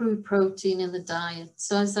is the crude protein in the diet.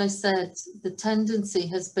 So as I said, the tendency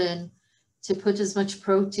has been to put as much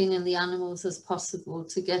protein in the animals as possible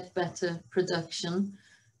to get better production.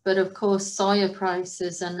 But of course, soya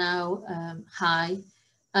prices are now high.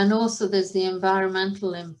 And also there's the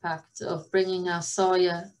environmental impact of bringing our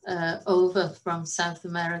soya over from South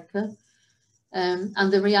America.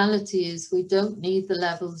 And the reality is we don't need the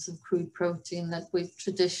levels of crude protein that we've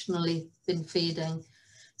traditionally been feeding.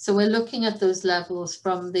 So we're looking at those levels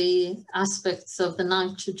from the aspects of the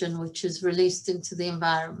nitrogen which is released into the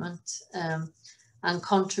environment and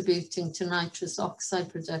contributing to nitrous oxide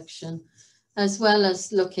production, as well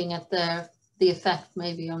as looking at the effect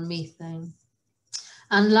maybe on methane.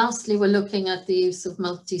 And lastly, we're looking at the use of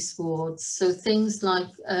multi-swards. So things like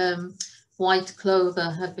white clover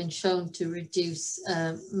have been shown to reduce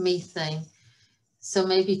methane. So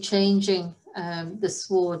maybe changing the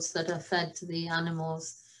swards that are fed to the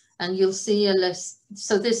animals. And you'll see a list.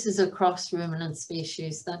 So this is across ruminant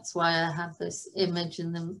species. That's why I have this image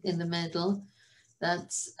in the middle.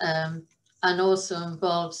 That's and also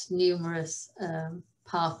involves numerous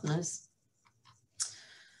partners.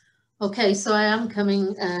 Okay, so I am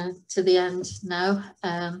coming to the end now.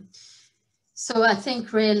 So I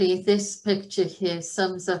think really this picture here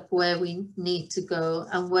sums up where we need to go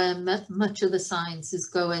and where much of the science is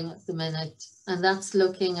going at the minute. And that's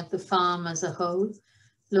looking at the farm as a whole,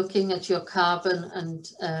 looking at your carbon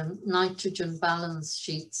and nitrogen balance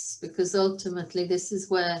sheets, because ultimately this is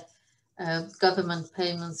where government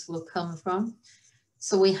payments will come from.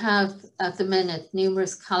 So we have at the minute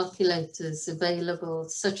numerous calculators available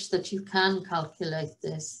such that you can calculate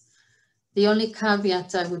this. The only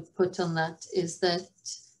caveat I would put on that is that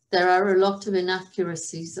there are a lot of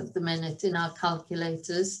inaccuracies at the minute in our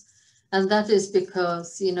calculators, and that is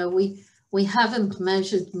because, you know, we haven't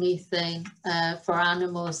measured methane for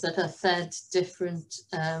animals that are fed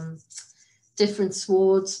different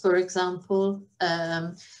swards, for example.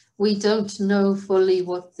 We don't know fully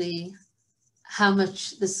how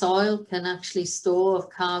much the soil can actually store of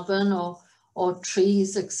carbon or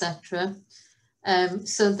trees, etc.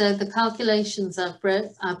 So the calculations are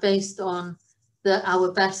based on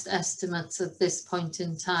our best estimates at this point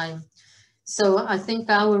in time. So I think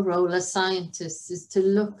our role as scientists is to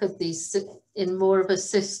look at these in more of a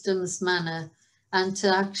systems manner and to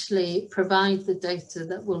actually provide the data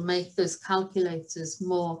that will make those calculators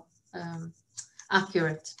more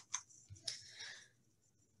accurate.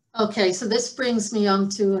 Okay, so this brings me on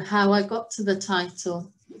to how I got to the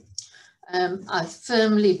title. I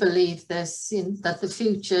firmly believe that the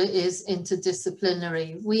future is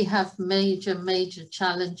interdisciplinary. We have major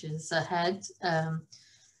challenges ahead.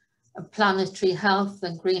 Planetary health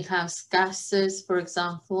and greenhouse gases, for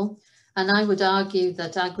example. And I would argue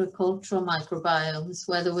that agricultural microbiomes,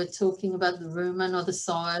 whether we're talking about the rumen or the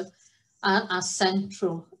soil, are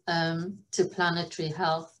central to planetary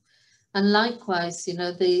health. And likewise, you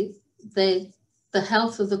know, the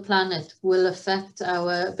health of the planet will affect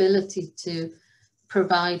our ability to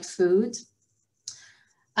provide food.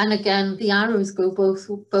 And again, the arrows go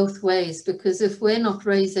both ways, because if we're not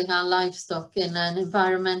raising our livestock in an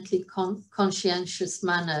environmentally conscientious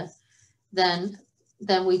manner, then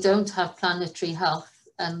we don't have planetary health,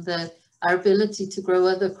 and our ability to grow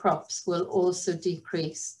other crops will also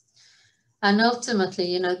decrease. And ultimately,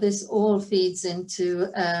 you know, this all feeds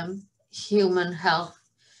into human health.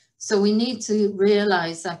 So we need to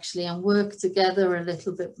realize actually and work together a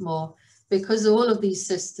little bit more, because all of these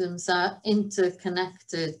systems are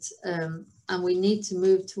interconnected, and we need to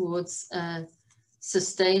move towards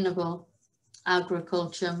sustainable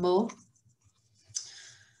agriculture more.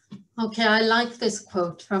 Okay, I like this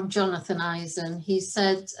quote from Jonathan Eisen. He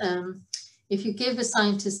said, if you give a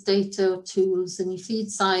scientist data or tools and you feed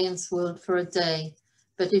science world for a day,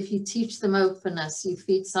 but if you teach them openness, you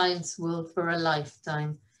feed science world for a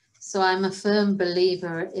lifetime. So I'm a firm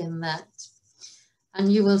believer in that.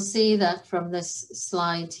 And you will see that from this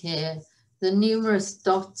slide here. The numerous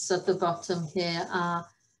dots at the bottom here are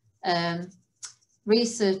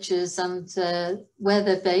researchers and where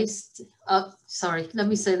they're based. Sorry, let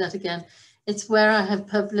me say that again. It's where I have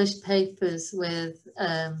published papers with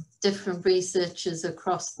different researchers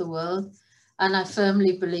across the world. And I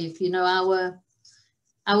firmly believe, you know,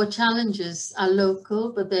 our challenges are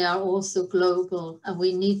local, but they are also global, and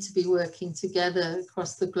we need to be working together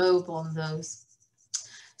across the globe on those.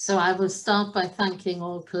 So I will start by thanking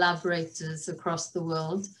all collaborators across the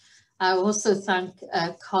world. I also thank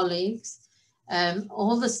colleagues,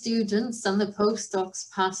 all the students and the postdocs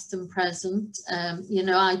past and present. You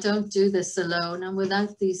know, I don't do this alone, and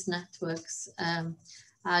without these networks,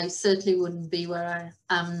 I certainly wouldn't be where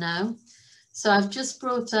I am now. So I've just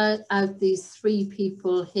brought out these three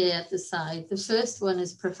people here at the side. The first one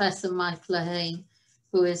is Professor Mike Lehane,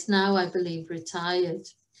 who is now, I believe, retired.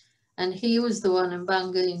 And he was the one in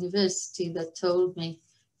Bangor University that told me,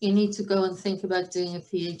 you need to go and think about doing a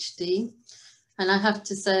PhD. And I have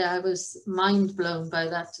to say, I was mind blown by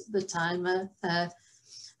that at the time.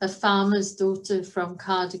 A farmer's daughter from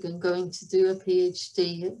Cardigan going to do a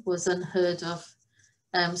PhD was unheard of.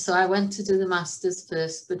 So I went to do the master's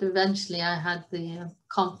first, but eventually I had the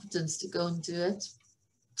confidence to go and do it.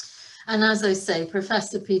 And as I say,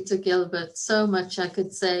 Professor Peter Gilbert, so much I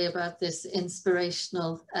could say about this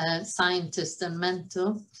inspirational scientist and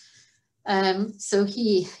mentor. So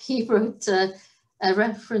he wrote a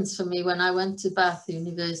reference for me when I went to Bath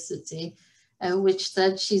University, which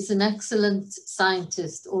said she's an excellent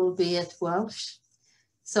scientist, albeit Welsh.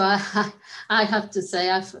 So I have to say,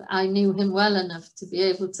 I knew him well enough to be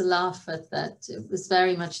able to laugh at that. It was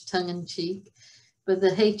very much tongue-in-cheek. But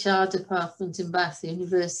the HR department in Bath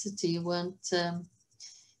University weren't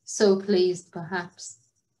so pleased, perhaps.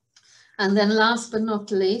 And then last but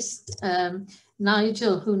not least,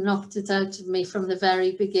 Nigel, who knocked it out of me from the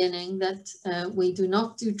very beginning, that we do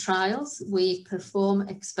not do trials, we perform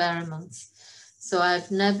experiments. So I've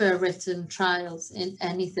never written trials in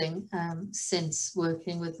anything since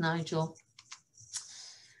working with Nigel.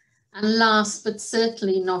 And last but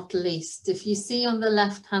certainly not least, if you see on the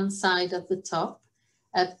left-hand side at the top,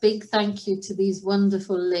 a big thank you to these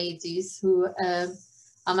wonderful ladies who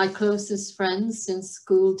are my closest friends since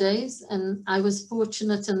school days. And I was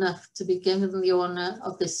fortunate enough to be given the honour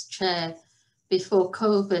of this chair before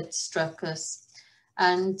COVID struck us.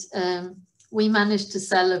 And we managed to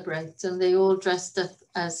celebrate, and they all dressed up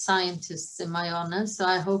as scientists in my honour. So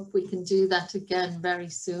I hope we can do that again very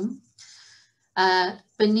soon.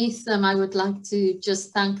 Beneath them, I would like to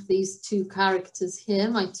just thank these two characters here,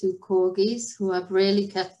 my two corgis, who have really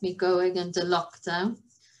kept me going under lockdown.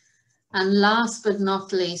 And last but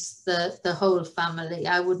not least, the whole family.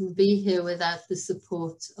 I wouldn't be here without the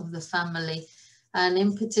support of the family. And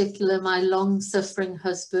in particular, my long-suffering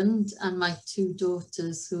husband and my two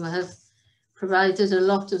daughters, who have provided a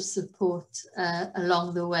lot of support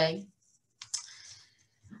along the way.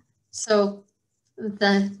 So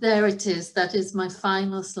there it is. That is my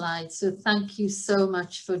final slide. So thank you so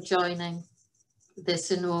much for joining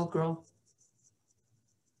this inaugural.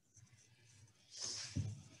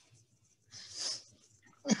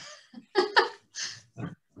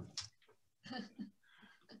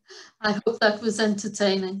 I hope that was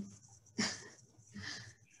entertaining.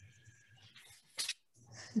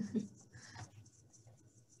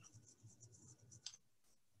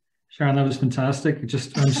 Sharon, that was fantastic.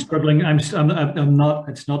 I'm struggling. I'm not,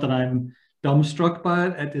 it's not that I'm dumbstruck by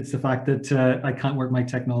it. It's the fact that I can't work my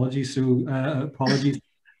technology. So apologies.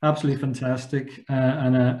 Absolutely fantastic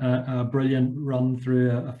and a brilliant run through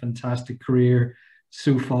a fantastic career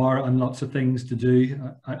so far, and lots of things to do.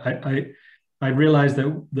 I realize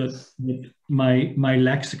that my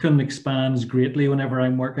lexicon expands greatly whenever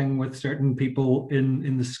I'm working with certain people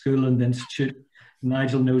in the school and the institute.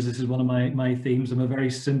 Nigel knows this is one of my themes. I'm a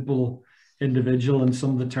very simple individual, and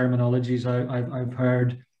some of the terminologies I've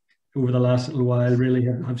heard over the last little while really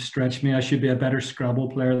have stretched me. I should be a better Scrabble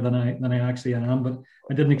player than I actually am, but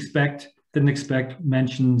I didn't expect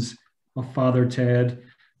mentions of Father Ted,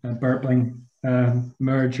 burping,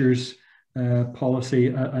 mergers, policy,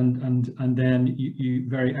 and then you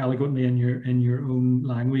very eloquently in your own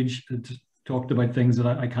language talked about things that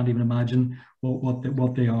I can't even imagine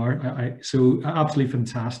what they are. So absolutely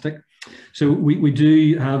fantastic. So we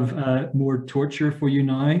do have more torture for you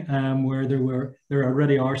now, where there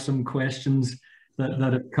already are some questions that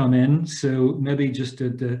have come in. So maybe just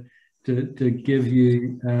to give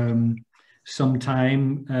you some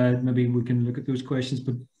time, maybe we can look at those questions.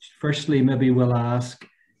 But firstly, maybe we'll ask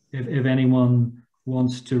if anyone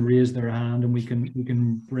wants to raise their hand, and we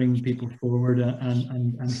can bring people forward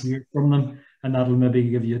and hear from them, and that'll maybe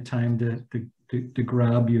give you time to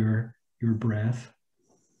grab your breath.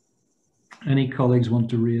 Any colleagues want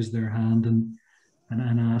to raise their hand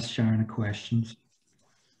and ask Sharon questions?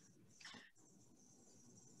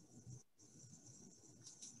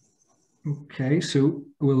 Okay, so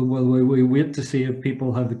we'll wait to see if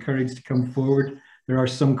people have the courage to come forward. There are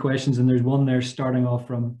some questions, and there's one there starting off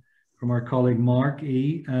from our colleague Mark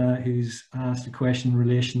E, who's asked a question in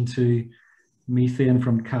relation to methane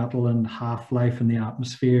from cattle and half-life in the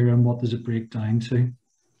atmosphere, and what does it break down to?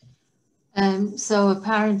 So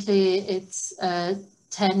apparently it's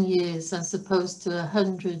 10 years as opposed to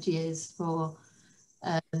 100 years for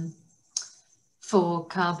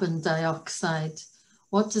carbon dioxide.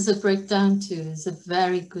 What does it break down to is a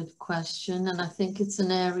very good question, and I think it's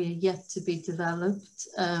an area yet to be developed,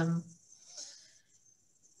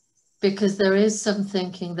 because there is some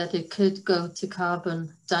thinking that it could go to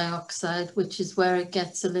carbon dioxide, which is where it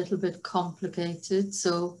gets a little bit complicated.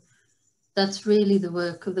 So that's really the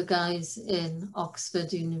work of the guys in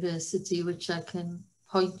Oxford University, which I can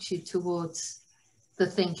point you towards the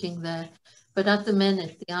thinking there. But at the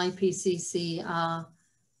minute, the IPCC are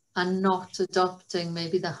not adopting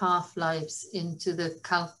maybe the half-lives into the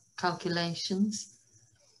calculations.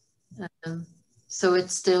 So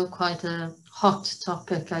it's still quite a hot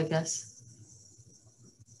topic, I guess.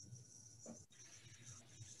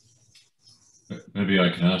 Maybe I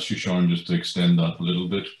can ask you, Sharon, just to extend that a little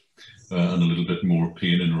bit, and a little bit more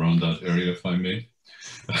pain in around that area, if I may.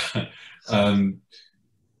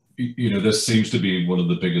 You know, this seems to be one of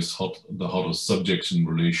the biggest, the hottest subjects in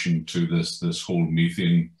relation to this whole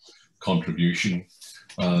methane contribution.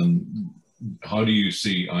 How do you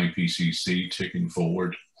see IPCC taking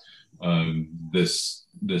forward this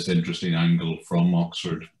interesting angle from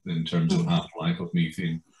Oxford in terms of half-life of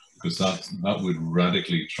methane? Because that would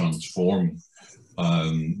radically transform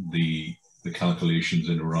the calculations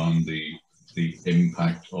in around the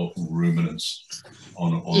impact of ruminants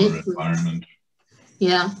on our environment.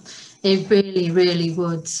 Yeah, it really, really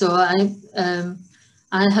would. So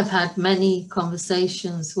I have had many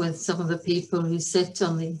conversations with some of the people who sit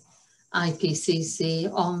on the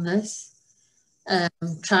IPCC on this,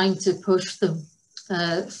 trying to push them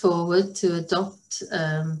forward to adopt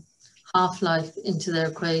half-life into their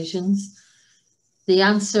equations. The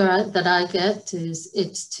answer that I get is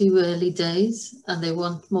it's too early days and they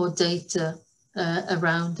want more data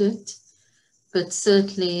around it. But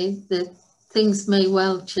certainly things may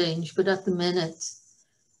well change, but at the minute,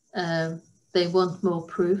 they want more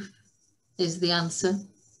proof is the answer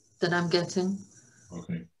that I'm getting.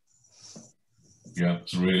 Okay. Yeah,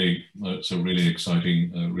 it's a really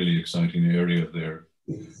exciting area there.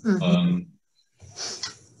 Mm-hmm.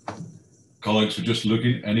 Colleagues, we're just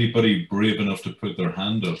looking, anybody brave enough to put their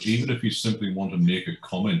hand up, even if you simply want to make a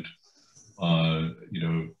comment, you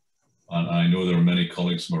know, and I know there are many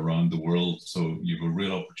colleagues from around the world, so you have a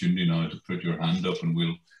real opportunity now to put your hand up, and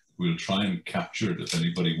we'll try and capture it if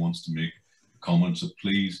anybody wants to make comments. So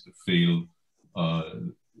please feel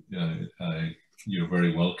you're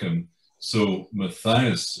very welcome. So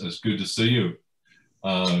Matthias, it's good to see you.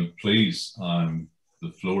 Please,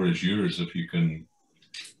 the floor is yours if you can.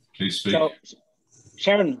 Please speak. So,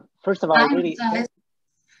 Sharon, first of all, really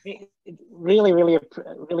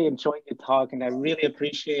enjoyed your talk, and I really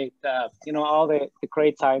appreciate you know, all the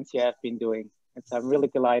great science you have been doing. I'm really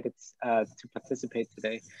delighted to participate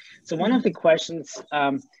today. So one of the questions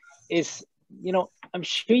is, you know, I'm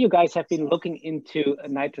sure you guys have been looking into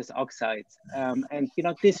nitrous oxides, and you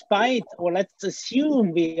know, despite, or let's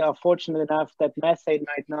assume we are fortunate enough that methane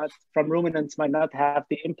from ruminants might not have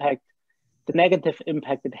the impact, the negative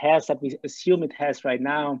impact it has that we assume it has right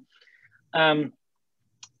now. I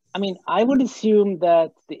mean, I would assume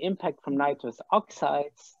that the impact from nitrous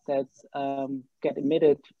oxides that get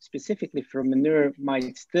emitted specifically from manure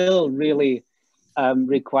might still really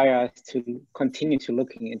require us to continue to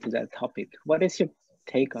looking into that topic. What is your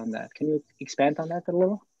take on that? Can you expand on that a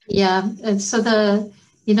little? Yeah, and so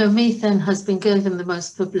you know, methane has been given the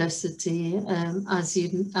most publicity, as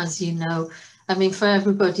you know. I mean, for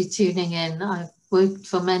everybody tuning in, I've worked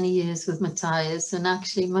for many years with Matthias, and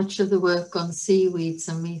actually much of the work on seaweeds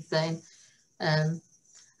and methane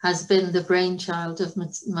has been the brainchild of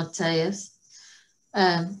Matthias.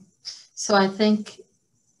 So I think,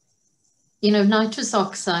 you know, nitrous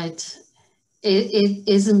oxide, it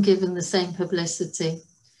isn't given the same publicity.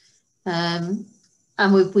 And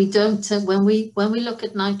we don't, when we look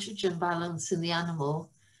at nitrogen balance in the animal,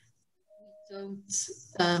 we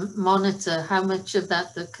don't monitor how much of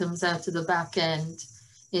that comes out of the back end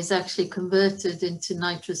is actually converted into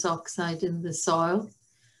nitrous oxide in the soil.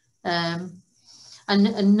 And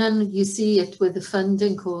none, you see it with the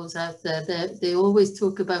funding calls out there. They always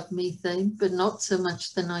talk about methane, but not so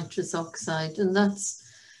much the nitrous oxide. And that's,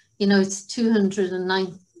 you know, it's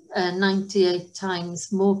 298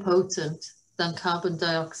 times more potent than carbon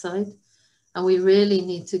dioxide. And we really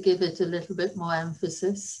need to give it a little bit more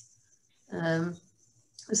emphasis.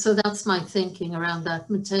 So that's my thinking around that.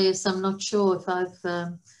 Matthias, I'm not sure if I've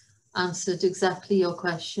answered exactly your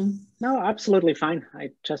question. No, absolutely fine.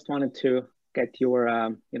 I just wanted to get your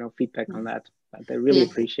you know, feedback on that. I really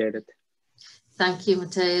appreciate it. Thank you,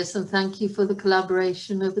 Matthias, and thank you for the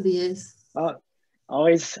collaboration over the years. Oh,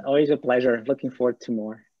 always a pleasure. Looking forward to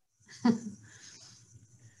more.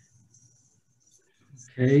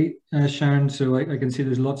 Okay, Sharon. So I can see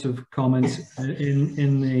there's lots of comments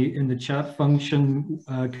in the chat function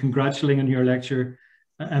congratulating on your lecture.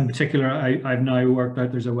 In particular, I've now worked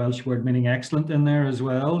out there's a Welsh word meaning excellent in there as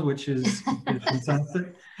well, which is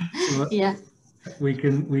fantastic. So yeah, we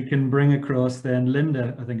can bring across then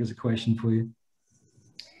Linda. I think is a question for you.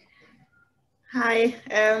 Hi,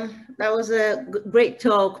 that was a great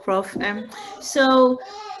talk, Prof. So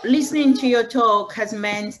listening to your talk has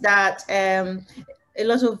meant that a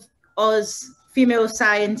lot of us female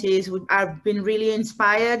scientists have been really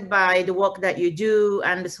inspired by the work that you do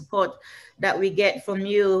and the support that we get from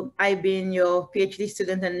you. I've been your PhD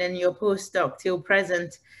student and then your postdoc till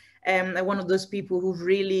present. I'm one of those people who've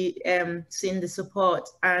really seen the support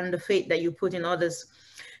and the faith that you put in others.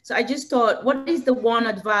 So I just thought, what is the one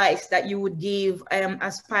advice that you would give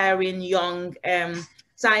aspiring young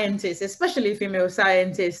scientists, especially female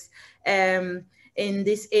scientists, in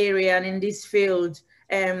this area and in this field,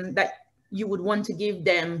 that you would want to give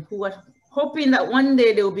them, who are hoping that one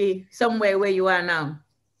day they'll be somewhere where you are now?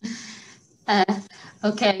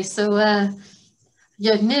 Okay, so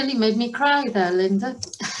you nearly made me cry there, Linda.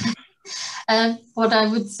 What I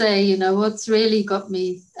would say, you know, what's really got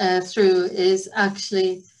me through is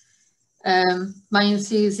actually my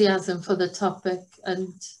enthusiasm for the topic,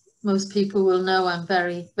 and most people will know I'm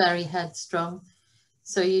very, very headstrong.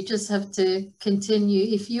 So you just have to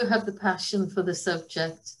continue. If you have the passion for the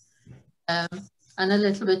subject, and a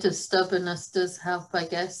little bit of stubbornness does help, I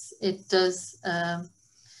guess. It does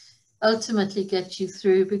ultimately get you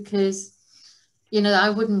through, because, you know, I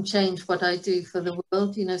wouldn't change what I do for the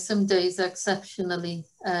world. You know, some days are exceptionally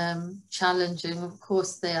challenging, of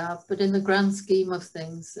course they are, but in the grand scheme of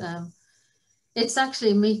things, it's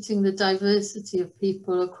actually meeting the diversity of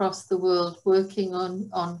people across the world working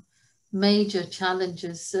on major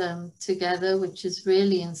challenges together, which is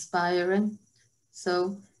really inspiring.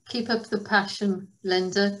 So keep up the passion,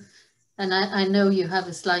 Linda. And I know you have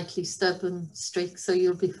a slightly stubborn streak, so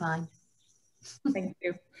you'll be fine. Thank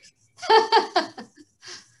you.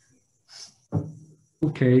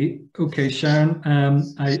 Okay, Sharon.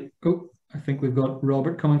 I think we've got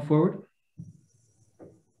Robert coming forward.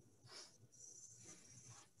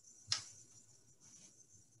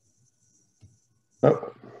 Oh.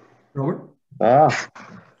 Robert?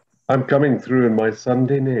 I'm coming through in my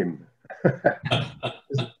Sunday name.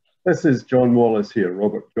 This is John Wallace here,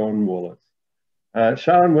 Robert John Wallace.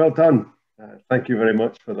 Sharon, well done. Thank you very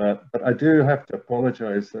much for that. But I do have to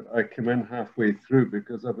apologize that I came in halfway through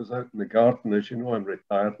because I was out in the garden. As you know, I'm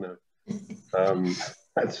retired now. And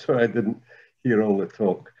so I didn't hear all the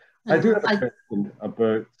talk. I do have a question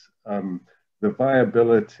about the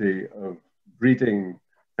viability of breeding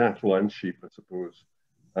cattle and sheep, I suppose,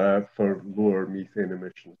 for lower methane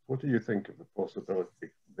emissions. What do you think of the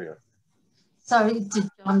possibility there? Sorry,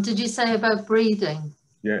 John, did you say about breeding?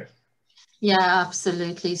 Yes. Yeah,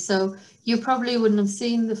 absolutely. So you probably wouldn't have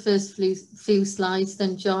seen the first few slides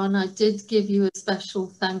then, John. I did give you a special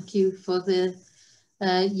thank you for the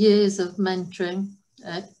years of mentoring.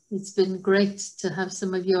 It's been great to have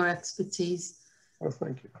some of your expertise. Oh,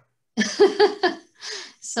 thank you.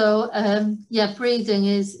 So yeah, breeding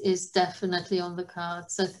is definitely on the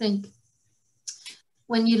cards. I think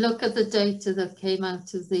when you look at the data that came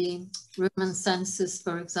out of the rumen census,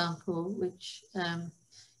 for example, which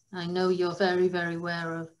I know you're very, very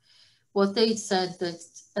aware of, what they said that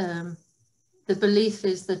the belief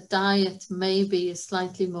is that diet maybe is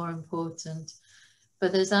slightly more important,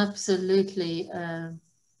 but there's absolutely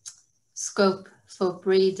scope for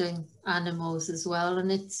breeding animals as well.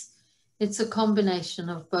 And it's a combination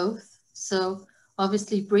of both. So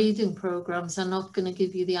obviously breeding programs are not going to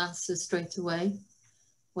give you the answer straight away,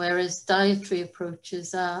 whereas dietary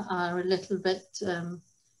approaches are a little bit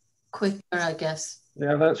quicker, I guess.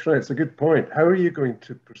 Yeah, that's right. It's a good point. How are you going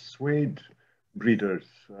to persuade breeders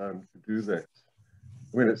to do this?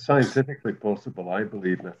 I mean, it's scientifically possible, I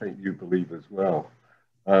believe, and I think you believe as well.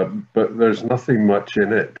 But there's nothing much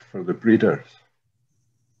in it for the breeders.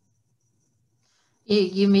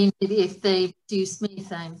 You mean if they produce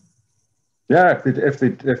methane? Yeah, if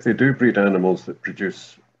they do breed animals that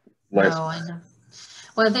produce less. Oh, I know.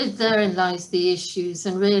 Well, therein lies the issues,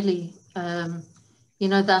 and really, you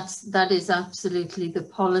know, that is absolutely the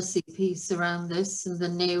policy piece around this, and the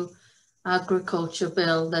new agriculture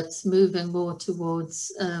bill that's moving more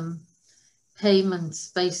towards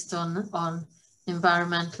payments based on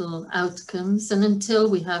environmental outcomes. And until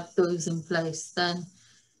we have those in place, then,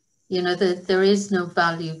 you know, there is no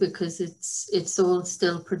value, because it's all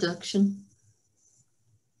still production.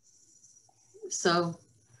 So,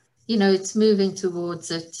 you know, it's moving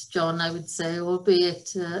towards it, John, I would say,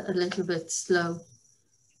 albeit a little bit slow.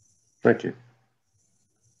 Thank you.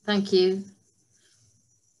 Thank you.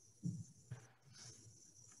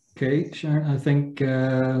 Okay, Sharon, I think,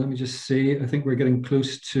 let me just see, I think we're getting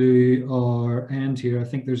close to our end here. I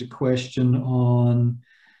think there's a question on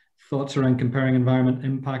thoughts around comparing environment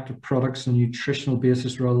impact of products on a nutritional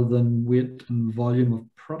basis rather than weight and volume of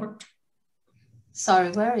product. Sorry,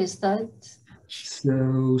 where is that?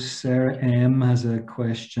 So Sarah M has a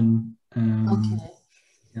question. Okay.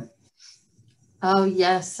 Yeah. Oh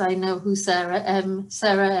yes, I know who Sarah M.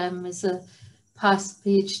 Sarah M is a past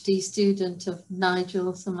PhD student of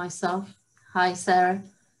Nigel's and myself. Hi, Sarah.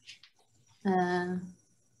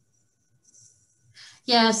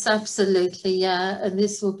 Yes, absolutely. Yeah, and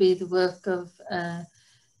this will be the work of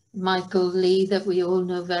Michael Lee, that we all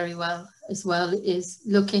know very well as well, is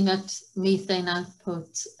looking at methane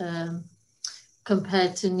output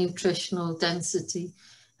compared to nutritional density.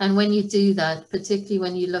 And when you do that, particularly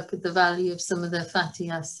when you look at the value of some of the fatty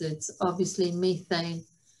acids, obviously methane,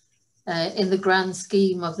 in the grand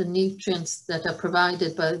scheme of the nutrients that are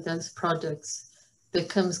provided by those products,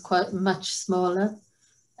 becomes quite much smaller.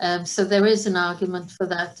 So there is an argument for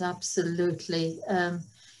that, absolutely.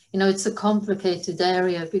 You know, it's a complicated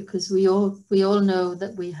area, because we all know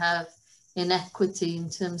that we have inequity in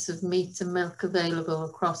terms of meat and milk available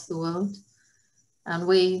across the world. And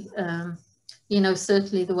we, you know,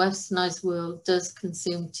 certainly the westernized world does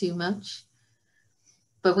consume too much,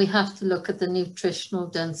 but we have to look at the nutritional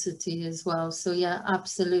density as well. So yeah,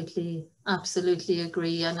 absolutely, absolutely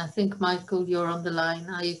agree. And I think, Michael, you're on the line.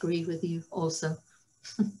 I agree with you also.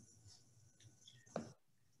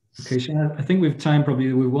 Okay, Sharon, I think we've time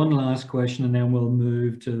probably with one last question, and then we'll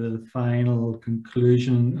move to the final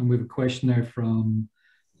conclusion. And we have a question there from,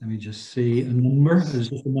 let me just see, a number. It's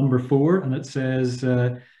just a number 4, and it says,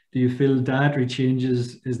 do you feel dietary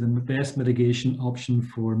changes is the best mitigation option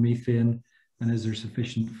for methane, and is there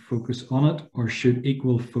sufficient focus on it, or should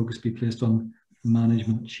equal focus be placed on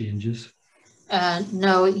management changes?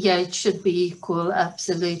 No, yeah, it should be equal,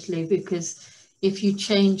 absolutely, because if you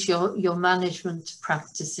change your management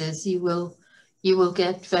practices, you will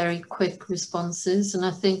get very quick responses. And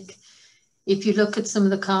I think if you look at some of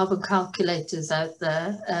the carbon calculators out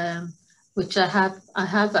there, which I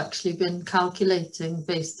have actually been calculating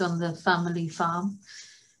based on the family farm,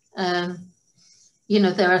 you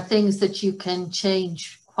know, there are things that you can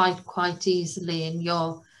change quite easily in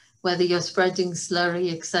your, whether you're spreading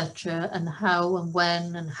slurry, etc., and how and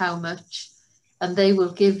when and how much, and they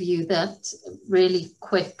will give you that really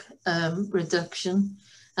quick reduction.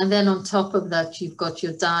 And then on top of that, you've got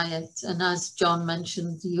your diet, and as John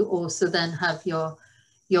mentioned, you also then have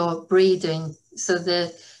your breeding. So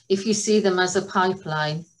that if you see them as a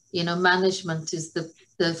pipeline, you know, management is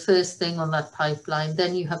the first thing on that pipeline,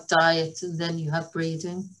 then you have diet, and then you have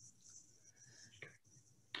breeding.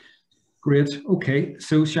 Great. Okay.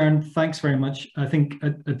 So Sharon, thanks very much. I think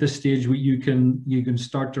at this stage you can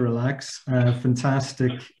start to relax.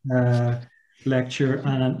 Fantastic lecture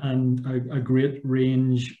and a great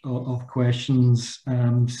range of questions.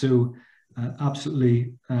 So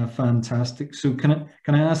absolutely fantastic. So can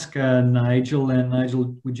I ask Nigel then?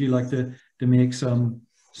 Nigel, would you like to make some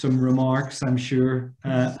remarks, I'm sure,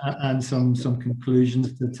 and some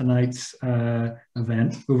conclusions to tonight's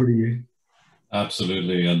event? Over to you.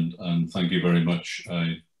 Absolutely, and thank you very much,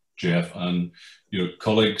 Jeff, and your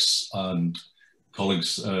colleagues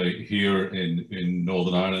here in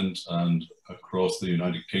Northern Ireland and across the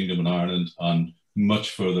United Kingdom and Ireland and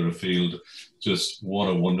much further afield. Just what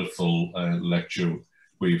a wonderful lecture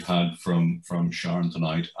we've had from Sharon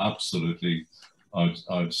tonight. Absolutely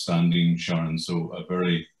outstanding, Sharon. So a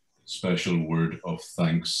very special word of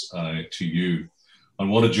thanks to you. And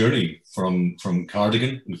what a journey from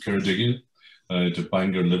Cardigan and Ceredigion to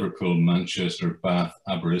Bangor, Liverpool, Manchester, Bath,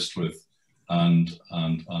 Aberystwyth, and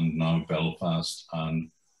now Belfast. And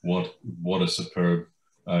what a superb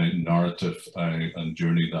narrative and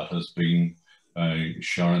journey that has been,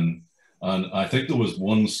 Sharon. And I think there was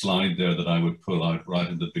one slide there that I would pull out right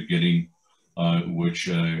at the beginning, which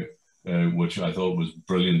I thought was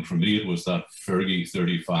brilliant for me. It was that Fergie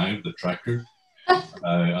 35, the tractor,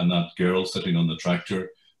 and that girl sitting on the tractor.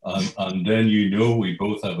 And then, you know, we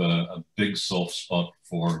both have a big soft spot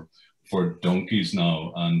for donkeys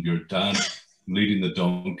now, and your dad leading the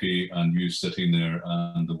donkey and you sitting there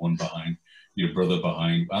and the one behind, your brother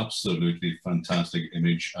behind. Absolutely fantastic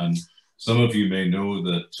image. And some of you may know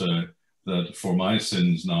that that for my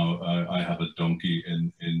sins now, I have a donkey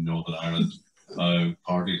in Northern Ireland,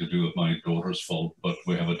 partly to do with my daughter's fault, but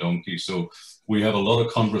we have a donkey. So we have a lot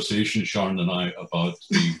of conversation, Sharon and I, about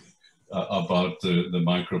the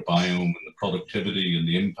microbiome and the productivity and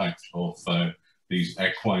the impact of these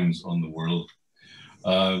equines on the world.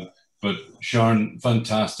 But Sharon,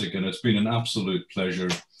 fantastic, and it's been an absolute pleasure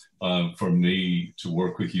for me to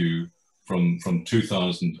work with you from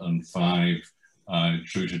 2005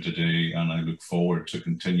 through to today, and I look forward to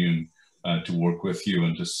continuing to work with you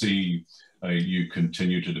and to see you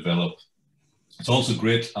continue to develop. It's also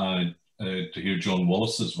great to hear John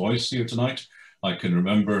Wallace's voice here tonight. I can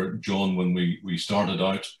remember, John, when we started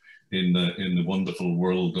out in the wonderful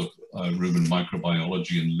world of Rumen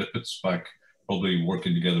Microbiology and lipids back, probably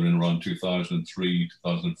working together in around 2003,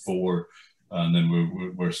 2004, and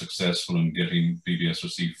then we're successful in getting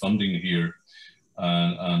BBSRC funding here.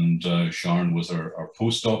 And Sharon was our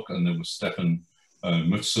postdoc, and there was Stefan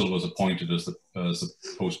Mutzel was appointed as the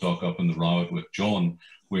postdoc up in the Rowett with John.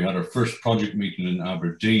 We had our first project meeting in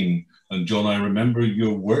Aberdeen, and John, I remember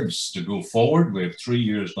your words to go forward. We have 3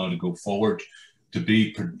 years now to go forward, to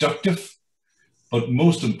be productive, but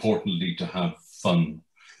most importantly, to have fun.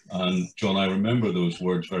 And John, I remember those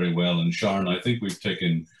words very well. And Sharon, I think we've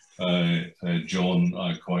taken John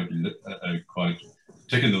quite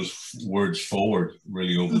taken those words forward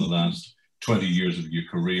really over the last 20 years of your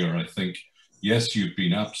career. I think, yes, you've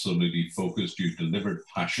been absolutely focused, you've delivered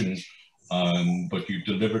passion, but you've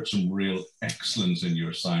delivered some real excellence in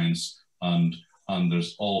your science, and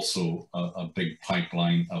there's also a big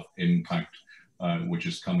pipeline of impact which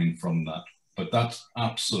is coming from that. But that's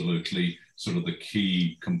absolutely sort of the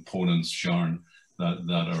key components, Sharon,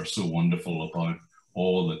 that are so wonderful about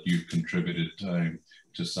all that you've contributed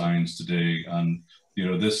to science today. And, you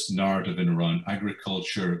know, this narrative in around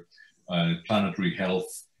agriculture, planetary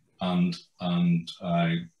health, and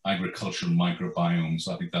agricultural microbiomes,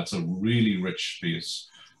 I think that's a really rich space.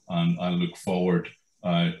 And I look forward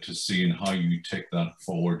to seeing how you take that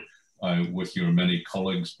forward with your many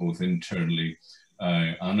colleagues, both internally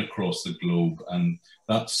and across the globe. And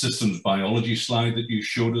that systems biology slide that you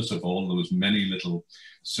showed us of all those many little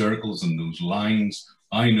circles and those lines,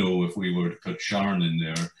 I know if we were to put Sharon in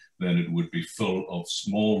there, then it would be full of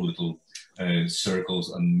small little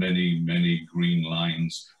circles and many, many green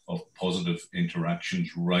lines of positive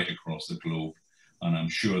interactions right across the globe. And I'm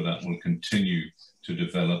sure that will continue to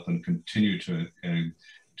develop and continue to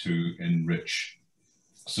enrich.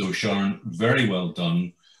 So Sharon, very well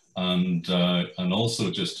done. And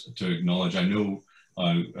also just to acknowledge, I know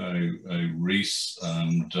Reese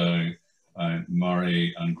and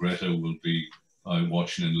Mari and Greta will be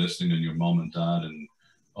watching and listening, and your mom and dad and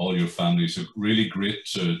all your family. So really great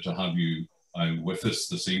to have you with us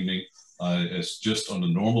this evening. It's just under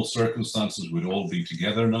normal circumstances, we'd all be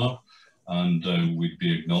together now, and we'd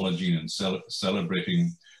be acknowledging and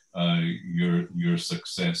celebrating your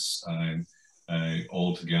success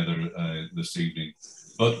all together this evening.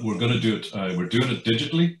 But we're going to do it, we're doing it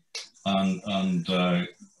digitally, and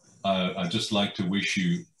I'd just like to wish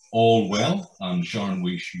you all well, and Sharon,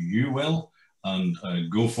 wish you well, and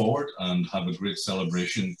go forward and have a great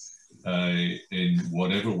celebration in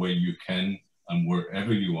whatever way you can and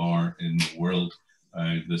wherever you are in the world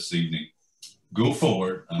this evening. Go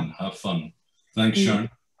forward and have fun. Thanks, Sharon.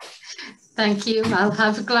 Thank you. I'll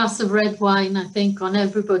have a glass of red wine, I think, on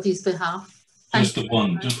everybody's behalf. Just the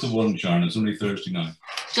one, Sharon. It's only Thursday night.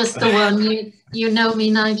 Just the one. You know me,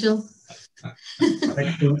 Nigel.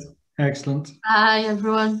 Excellent. Excellent. Bye,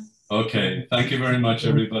 everyone. Okay. Thank you very much,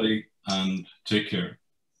 everybody, and take care.